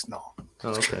Down. No.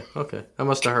 Oh, okay. I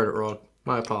must have heard it wrong.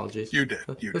 My apologies. You did.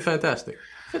 Fantastic,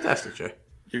 Jay.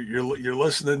 You're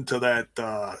listening to that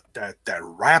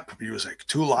rap music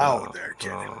too loud there,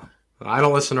 Kenny. I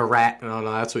don't listen to Rat. No,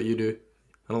 that's what you do.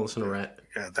 I don't listen to Rat.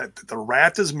 Yeah, the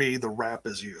rat is me. The rap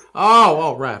is you.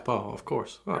 Oh, rap. Oh, of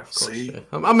course. See? Yeah.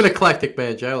 I'm an eclectic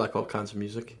man, Jay. I like all kinds of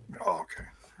music. Oh, okay.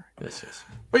 Yes.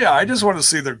 But yeah, I just want to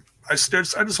see I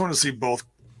just want to see both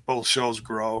shows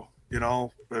grow.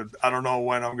 I don't know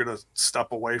when I'm going to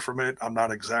step away from it. I'm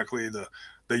not exactly the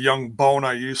young bone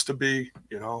I used to be.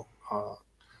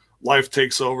 Life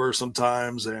takes over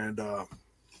sometimes, and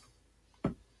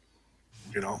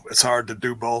it's hard to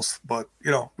do both. But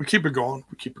we keep it going.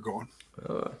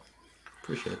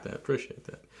 Appreciate that.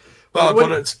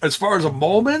 But as far as a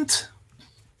moment,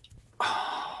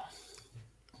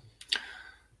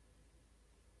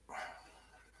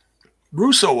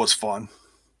 Russo was fun.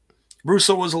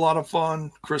 Russo was a lot of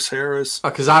fun. Chris Harris.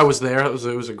 Because I was there. It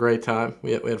was a great time.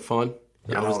 We had fun.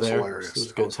 Yeah, I was there. Hilarious. It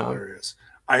was a good time. Hilarious.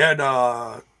 I had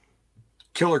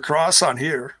Killer Cross on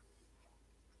here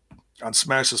on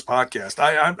Smash's podcast.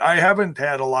 I haven't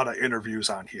had a lot of interviews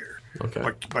on here. Okay.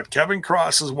 But Kevin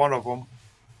Cross is one of them,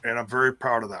 and I'm very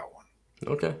proud of that one.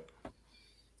 Okay.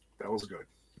 That was good.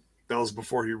 That was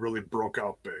before he really broke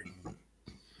out big.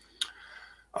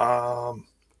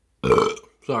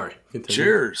 Sorry. Continue.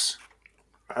 Cheers.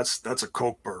 That's a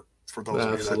Coke burp. For those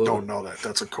of you that don't know that,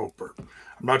 that's a Coke burp.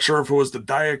 I'm not sure if it was the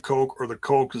Diet Coke or the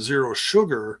Coke Zero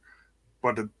Sugar,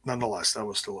 but nonetheless, that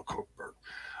was still a Coke burp.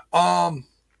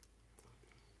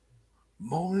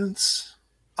 Moments.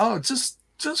 Oh, just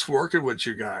working with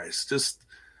you guys. Just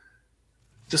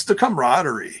the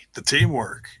camaraderie, the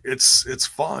teamwork. It's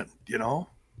fun,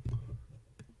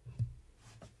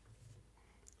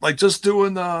 Like just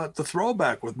doing the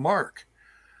throwback with Mark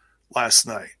last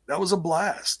night. That was a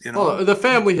blast, Well, the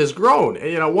family has grown.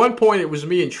 At one point it was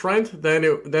me and Trent.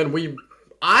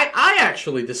 I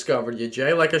actually discovered you,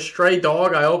 Jay, like a stray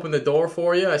dog. I opened the door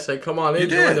for you. I said, "Come on in,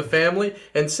 join the family."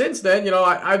 And since then,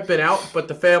 I've been out, but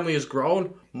the family has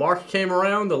grown. Mark came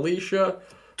around, Alicia.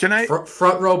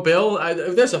 Front row Bill?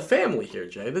 There's a family here,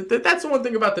 Jay. That's the one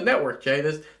thing about the network, Jay.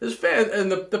 There's fans, and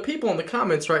the people in the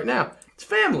comments right now. It's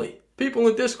family. People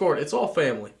in Discord. It's all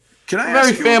family.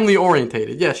 Very family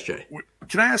orientated. Yes, Jay.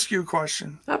 Can I ask you a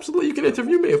question? Absolutely. You can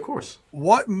interview me, of course.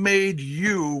 What made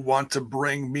you want to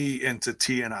bring me into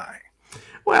TNI?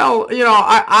 Well,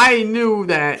 I knew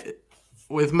that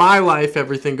with my life,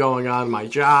 everything going on, my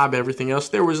job, everything else,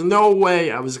 there was no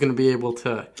way I was going to be able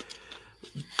to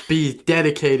be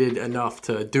dedicated enough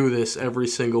to do this every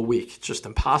single week. It's just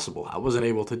impossible. I wasn't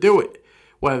able to do it,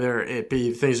 whether it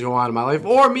be things go on in my life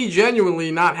or me genuinely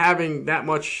not having that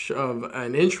much of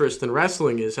an interest in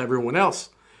wrestling as everyone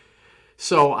else.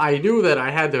 So I knew that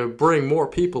I had to bring more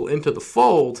people into the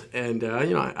fold, and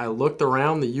I looked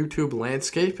around the YouTube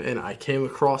landscape, and I came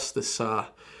across this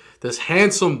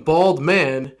handsome bald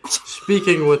man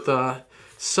speaking with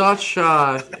such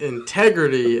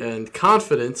integrity and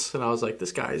confidence, and I was like,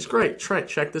 this guy is great. Trent,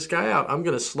 check this guy out. I'm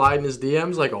gonna slide in his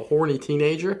DMs like a horny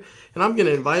teenager, and I'm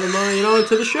gonna invite him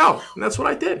into the show. And that's what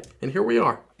I did, and here we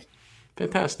are.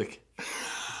 Fantastic.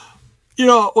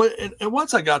 And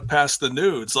once I got past the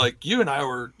nudes, like you and I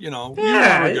were, we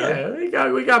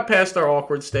got past our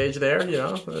awkward stage there,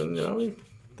 and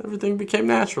everything became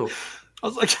natural. I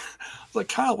was like,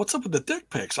 Kyle, what's up with the dick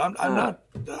pics? I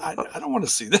don't want to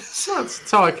see this.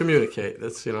 That's how I communicate.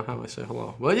 That's how I say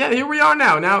hello. Well, yeah, here we are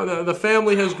now. Now the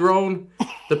family has grown.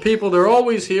 The people, they're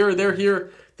always here. They're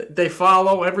here. They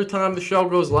follow every time the show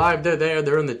goes live. They're there.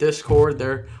 They're in the Discord.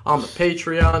 They're on the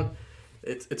Patreon.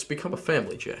 It's become a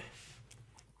family, Jay.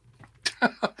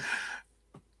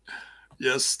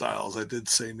 Yes, Styles. I did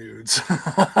say nudes.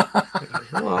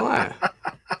 Well, I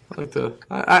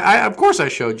of course I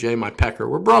showed Jay my pecker.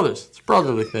 We're brothers. It's a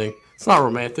brotherly thing. It's not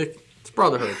romantic. It's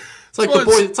brotherhood. It's like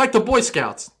It's like the Boy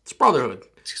Scouts. It's brotherhood.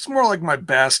 It's more like my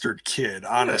bastard kid,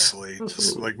 honestly. Yeah,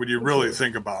 just like when you really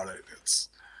think about it, it's.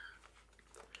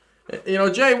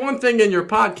 Jay, one thing in your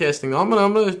podcasting, I'm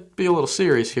gonna be a little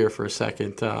serious here for a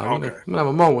second. I'm gonna have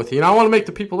a moment with you. I want to make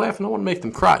the people laugh, and I want to make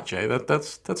them cry, Jay.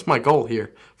 That's my goal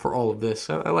here for all of this.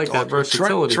 I like that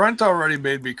versatility. Trent already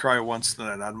made me cry once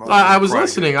tonight. I was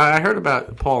listening. I heard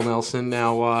about Paul Nelson.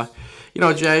 Now,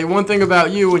 Jay, one thing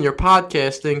about you and your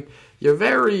podcasting, you're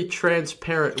very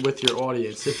transparent with your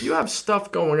audience. If you have stuff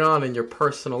going on in your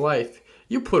personal life,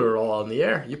 you put it all on the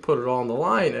air. You put it all on the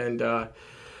line, and.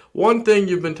 One thing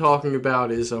you've been talking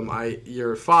about is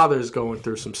your father's going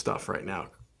through some stuff right now,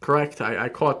 correct? I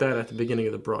caught that at the beginning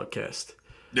of the broadcast.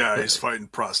 Yeah, he's fighting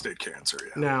prostate cancer.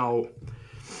 Yeah. Now,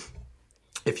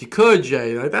 if you could,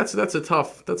 Jay, that's a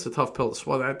tough pill to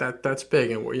swallow. That's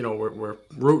big, and we're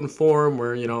rooting for him.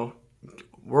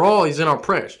 We're always in our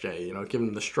prayers, Jay. Giving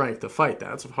him the strength to fight that.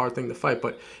 That's a hard thing to fight.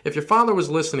 But if your father was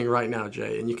listening right now,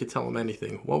 Jay, and you could tell him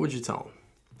anything, what would you tell him?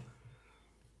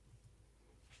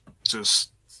 Just.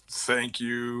 Thank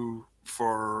you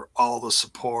for all the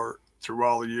support through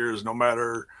all the years. No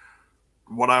matter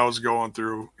what I was going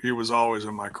through, he was always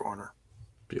in my corner.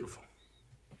 Beautiful.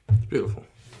 It's beautiful.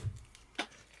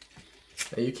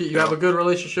 You have a good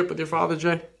relationship with your father,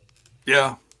 Jay?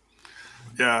 Yeah.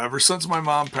 Yeah, ever since my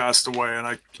mom passed away and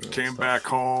I came back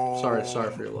home.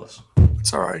 Sorry for your loss.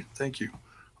 It's all right. Thank you.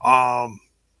 And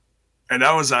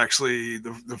that was actually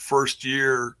the first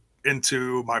year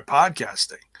into my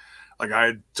podcasting. Like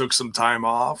I took some time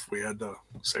off. We had to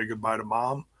say goodbye to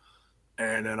mom.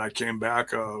 And then I came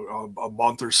back a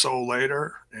month or so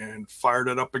later and fired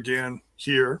it up again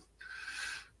here.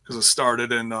 Because it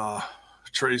started in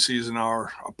Tracy's in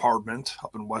our apartment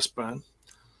up in West Bend.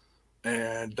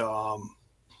 And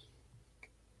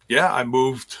I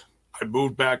moved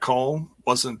back home.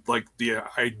 Wasn't like the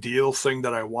ideal thing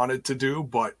that I wanted to do,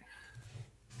 but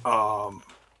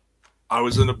I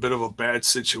was in a bit of a bad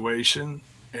situation,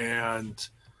 and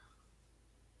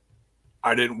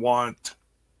I didn't want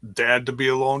Dad to be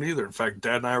alone either. In fact,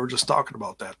 Dad and I were just talking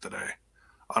about that today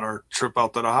on our trip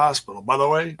out to the hospital. By the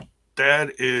way,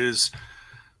 Dad is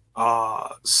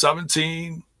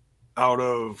 17 out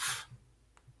of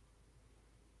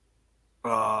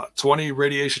 20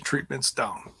 radiation treatments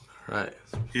down. Right.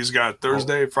 He's got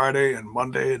Thursday, Friday, and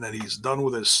Monday, and then he's done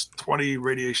with his 20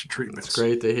 radiation treatments. It's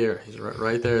great to hear. He's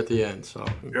right there at the end. So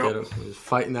get him. He's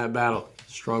fighting that battle.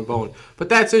 Strong bone. But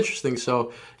that's interesting.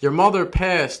 So your mother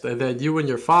passed, and then you and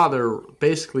your father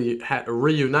basically had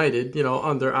reunited,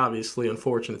 under obviously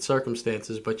unfortunate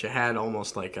circumstances, but you had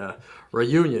almost like a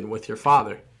reunion with your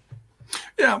father.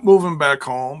 Yeah, moving back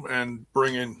home and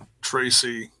bringing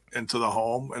Tracy into the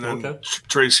home, and then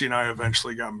Tracy and I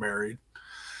eventually got married.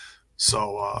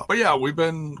 So, but yeah, we've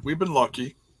been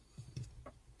lucky.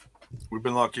 We've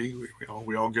been lucky.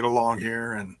 We all get along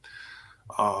here, and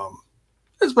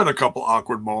there's been a couple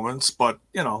awkward moments, but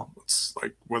it's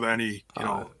like with any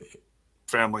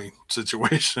family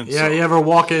situation. Yeah, so. You ever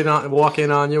walk in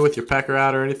on you with your pecker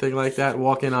out or anything like that?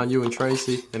 Walk in on you and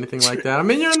Tracy, anything like that? I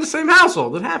mean, you're in the same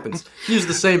household. It happens. Use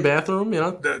the same bathroom,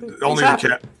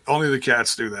 Only the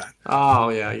cats do that. Oh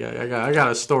yeah, I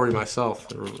got a story myself.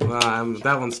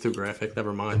 That one's too graphic.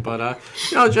 Never mind. But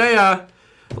Jay,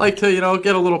 like to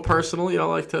get a little personal.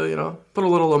 Like to put a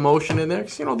little emotion in there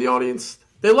because the audience,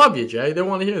 they love you, Jay. They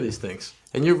want to hear these things.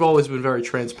 And you've always been very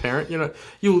transparent.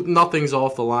 Nothing's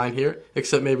off the line here,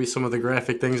 except maybe some of the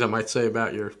graphic things I might say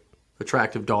about your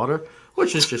attractive daughter,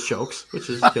 which is just jokes, which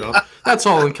is, that's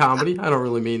all in comedy. I don't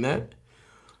really mean that.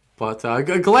 But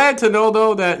glad to know,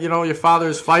 though, that, your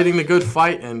father's fighting the good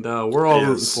fight, and we're all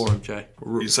rooting for him, Jay.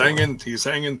 He's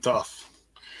hanging tough.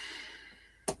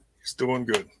 He's doing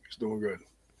good.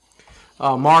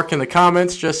 Mark in the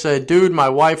comments just said, "Dude, my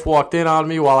wife walked in on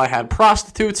me while I had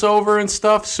prostitutes over and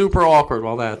stuff. Super awkward."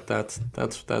 Well, that's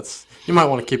you might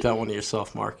want to keep that one to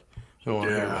yourself, Mark. You don't want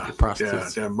to hear about your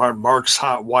prostitutes. Yeah. Mark's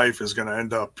hot wife is going to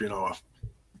end up,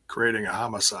 creating a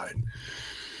homicide.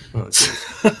 Oh,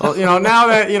 well, now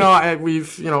that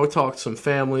we've talked some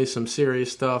family, some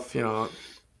serious stuff. Now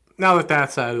that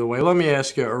that's out of the way, let me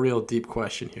ask you a real deep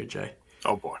question here, Jay.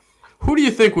 Oh boy, who do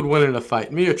you think would win in a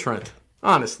fight, me or Trent?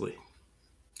 Honestly.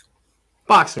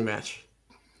 Boxing match.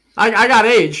 I got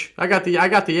age. I got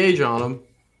the age on him.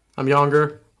 I'm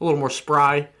younger, a little more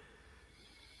spry.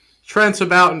 Trent's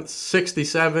about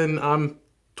 67. I'm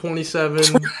 27.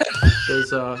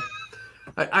 There's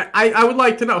I would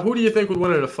like to know, who do you think would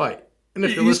win in a fight? And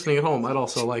if you're listening at home, I'd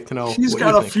also like to know. He's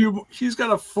got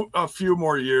a few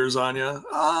more years on you.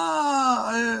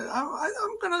 I'm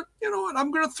gonna,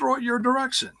 I'm gonna throw it your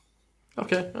direction.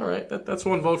 Okay, all right. That's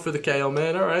one vote for the KO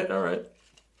man. All right.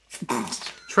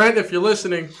 Trent, if you're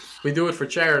listening, we do it for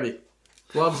charity.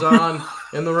 Gloves on,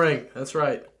 in the ring. That's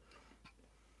right.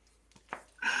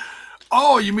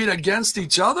 Oh, you mean against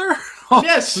each other?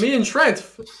 Yes, me and Trent.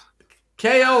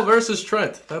 KO versus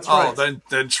Trent. That's right. Oh,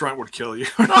 then Trent would kill you.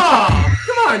 Oh,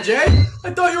 come on, Jay.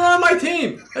 I thought you were on my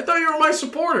team. I thought you were my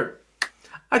supporter.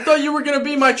 I thought you were going to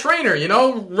be my trainer,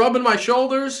 rubbing my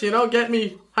shoulders, getting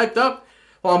me hyped up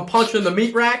while I'm punching the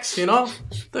meat racks, I thought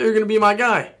you were going to be my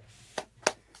guy.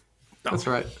 No. That's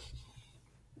right.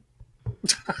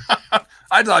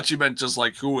 I thought you meant just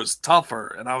like who was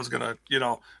tougher, and I was going to,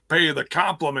 pay you the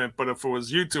compliment, but if it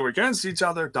was you two against each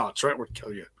other, no, Trent would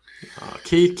kill you.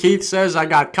 Keith says, I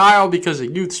got Kyle because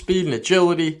of youth, speed, and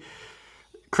agility.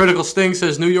 Critical Sting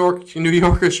says, New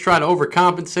Yorkers try to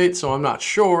overcompensate, so I'm not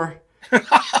sure.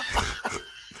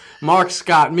 Mark's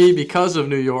got me because of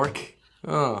New York.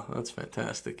 Oh, that's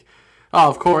fantastic. Oh,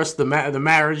 of course, the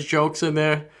marriage jokes in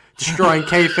there. Destroying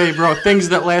kayfabe, bro. Things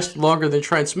that last longer than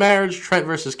Trent's marriage. Trent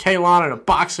versus Kalon in a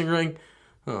boxing ring.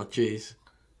 Oh, jeez.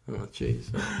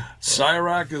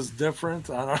 Cyrac is different.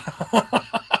 I don't know.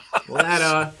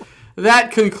 Well,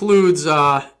 that concludes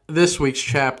this week's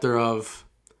chapter of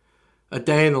A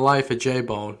day in the life of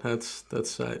J-Bone. That's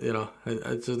you know,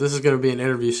 so this is going to be an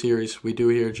interview series we do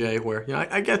here, Jay, where you know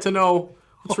I get to know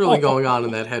what's really going on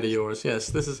in that head of yours. Yes,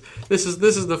 this is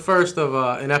the first of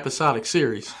an episodic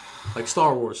series, like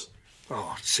Star Wars.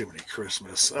 Oh, Jiminy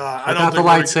Christmas! I got the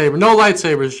lightsaber. No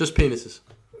lightsabers, just penises.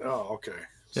 Oh, okay.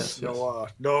 Yes. No,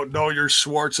 your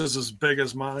Schwartz is as big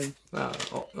as mine.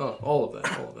 All of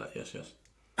that. Yes.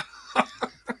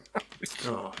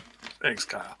 Oh. Thanks,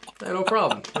 Kyle. Hey, no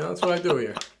problem. You know, that's what I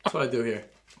do here.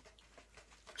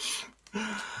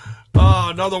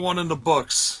 Another one in the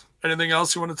books. Anything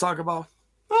else you want to talk about?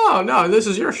 Oh, no. This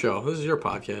is your show. This is your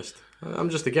podcast.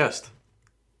 I'm just a guest.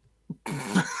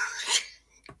 I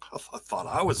thought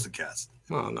I was the guest.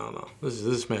 No. This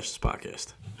is Smash's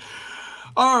podcast.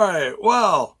 All right.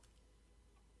 Well,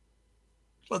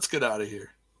 let's get out of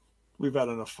here. We've had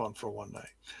enough fun for one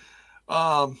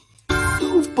night.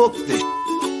 Who booked this?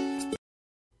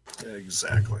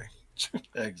 Exactly.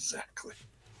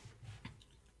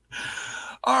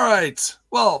 All right.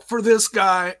 Well, for this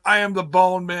guy, I am the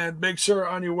Bone Man. Make sure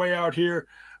on your way out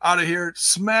of here,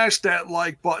 smash that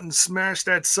like button, smash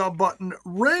that sub button,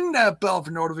 ring that bell for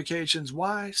notifications.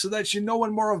 Why? So that you know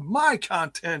when more of my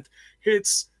content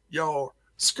hits your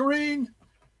screen.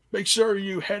 Make sure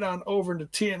you head on over to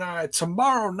TNI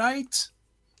tomorrow night.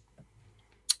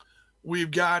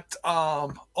 We've got,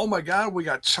 we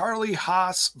got Charlie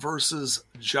Haas versus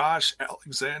Josh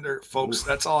Alexander. Folks,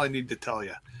 that's all I need to tell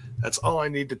you.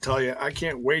 I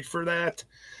can't wait for that.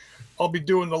 I'll be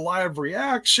doing the live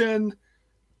reaction.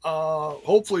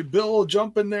 Hopefully Bill will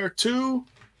jump in there too.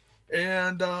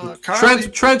 And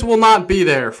Trent will not be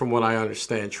there from what I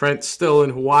understand. Trent's still in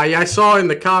Hawaii. I saw in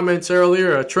the comments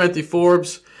earlier, Trenty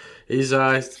Forbes. He's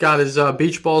got his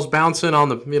beach balls bouncing on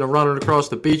the running across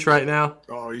the beach right now.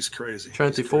 Oh, he's crazy.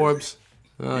 Trenty Forbes.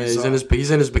 He's in his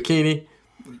bikini.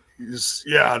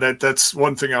 That's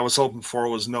one thing I was hoping for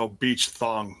was no beach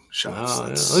thong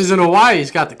shots. Yeah. He's in Hawaii.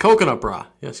 He's got the coconut bra.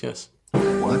 Yes.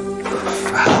 What?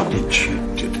 How did you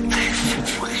do that?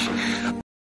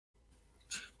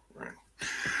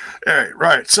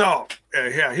 Right. So,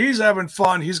 he's having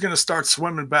fun. He's going to start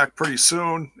swimming back pretty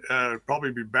soon.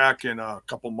 Probably be back in a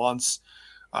couple months.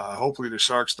 Hopefully the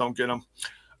sharks don't get him.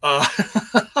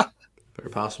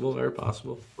 Very possible.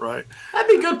 Right. That'd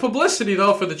be good publicity,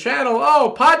 though, for the channel.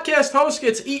 Oh, podcast host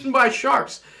gets eaten by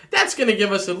sharks. That's going to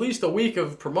give us at least a week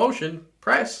of promotion,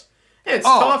 press. It's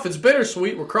tough. It's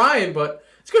bittersweet. We're crying, but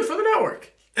it's good for the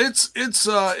network.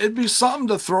 It'd be something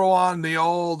to throw on the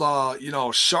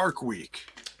old, Shark Week.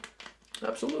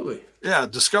 Absolutely. Yeah,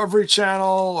 Discovery Channel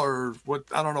or what?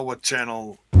 I don't know what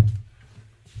channel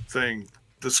thing,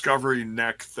 Discovery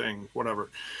Neck thing, whatever.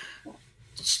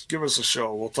 Just give us a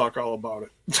show. We'll talk all about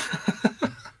it.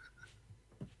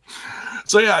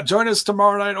 So yeah, join us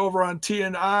tomorrow night over on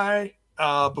TNI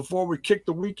before we kick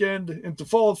the weekend into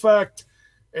full effect,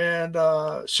 and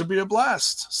should be a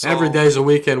blast. So, every day's a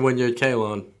weekend when you're at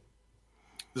Kalon.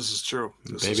 This is true.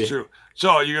 This is true. So,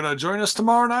 are you going to join us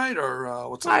tomorrow night, or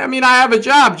what's up? I I have a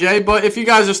job, Jay, but if you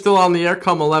guys are still on the air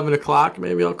come 11 o'clock,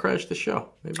 maybe I'll crash the show.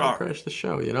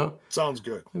 Sounds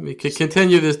good. We could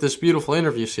continue this beautiful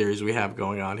interview series we have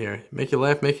going on here. Make you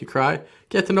laugh, make you cry,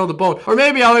 get to know the Bone. Or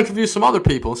maybe I'll interview some other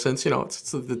people since,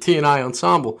 it's the TNI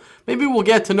ensemble. Maybe we'll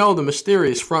get to know the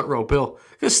mysterious front row Bill.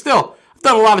 Because still, I've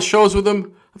done a lot of shows with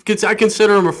him. I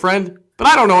consider him a friend, but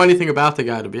I don't know anything about the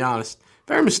guy, to be honest.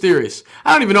 Very mysterious.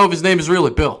 I don't even know if his name is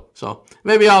really Bill. So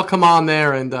maybe I'll come on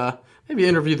there and maybe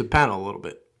interview the panel a little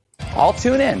bit. I'll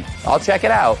tune in. I'll check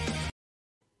it out.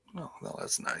 Oh, well,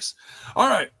 that's nice. All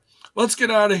right. Let's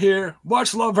get out of here.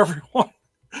 Much love, everyone.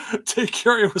 Take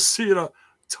care. We'll see you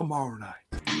tomorrow night.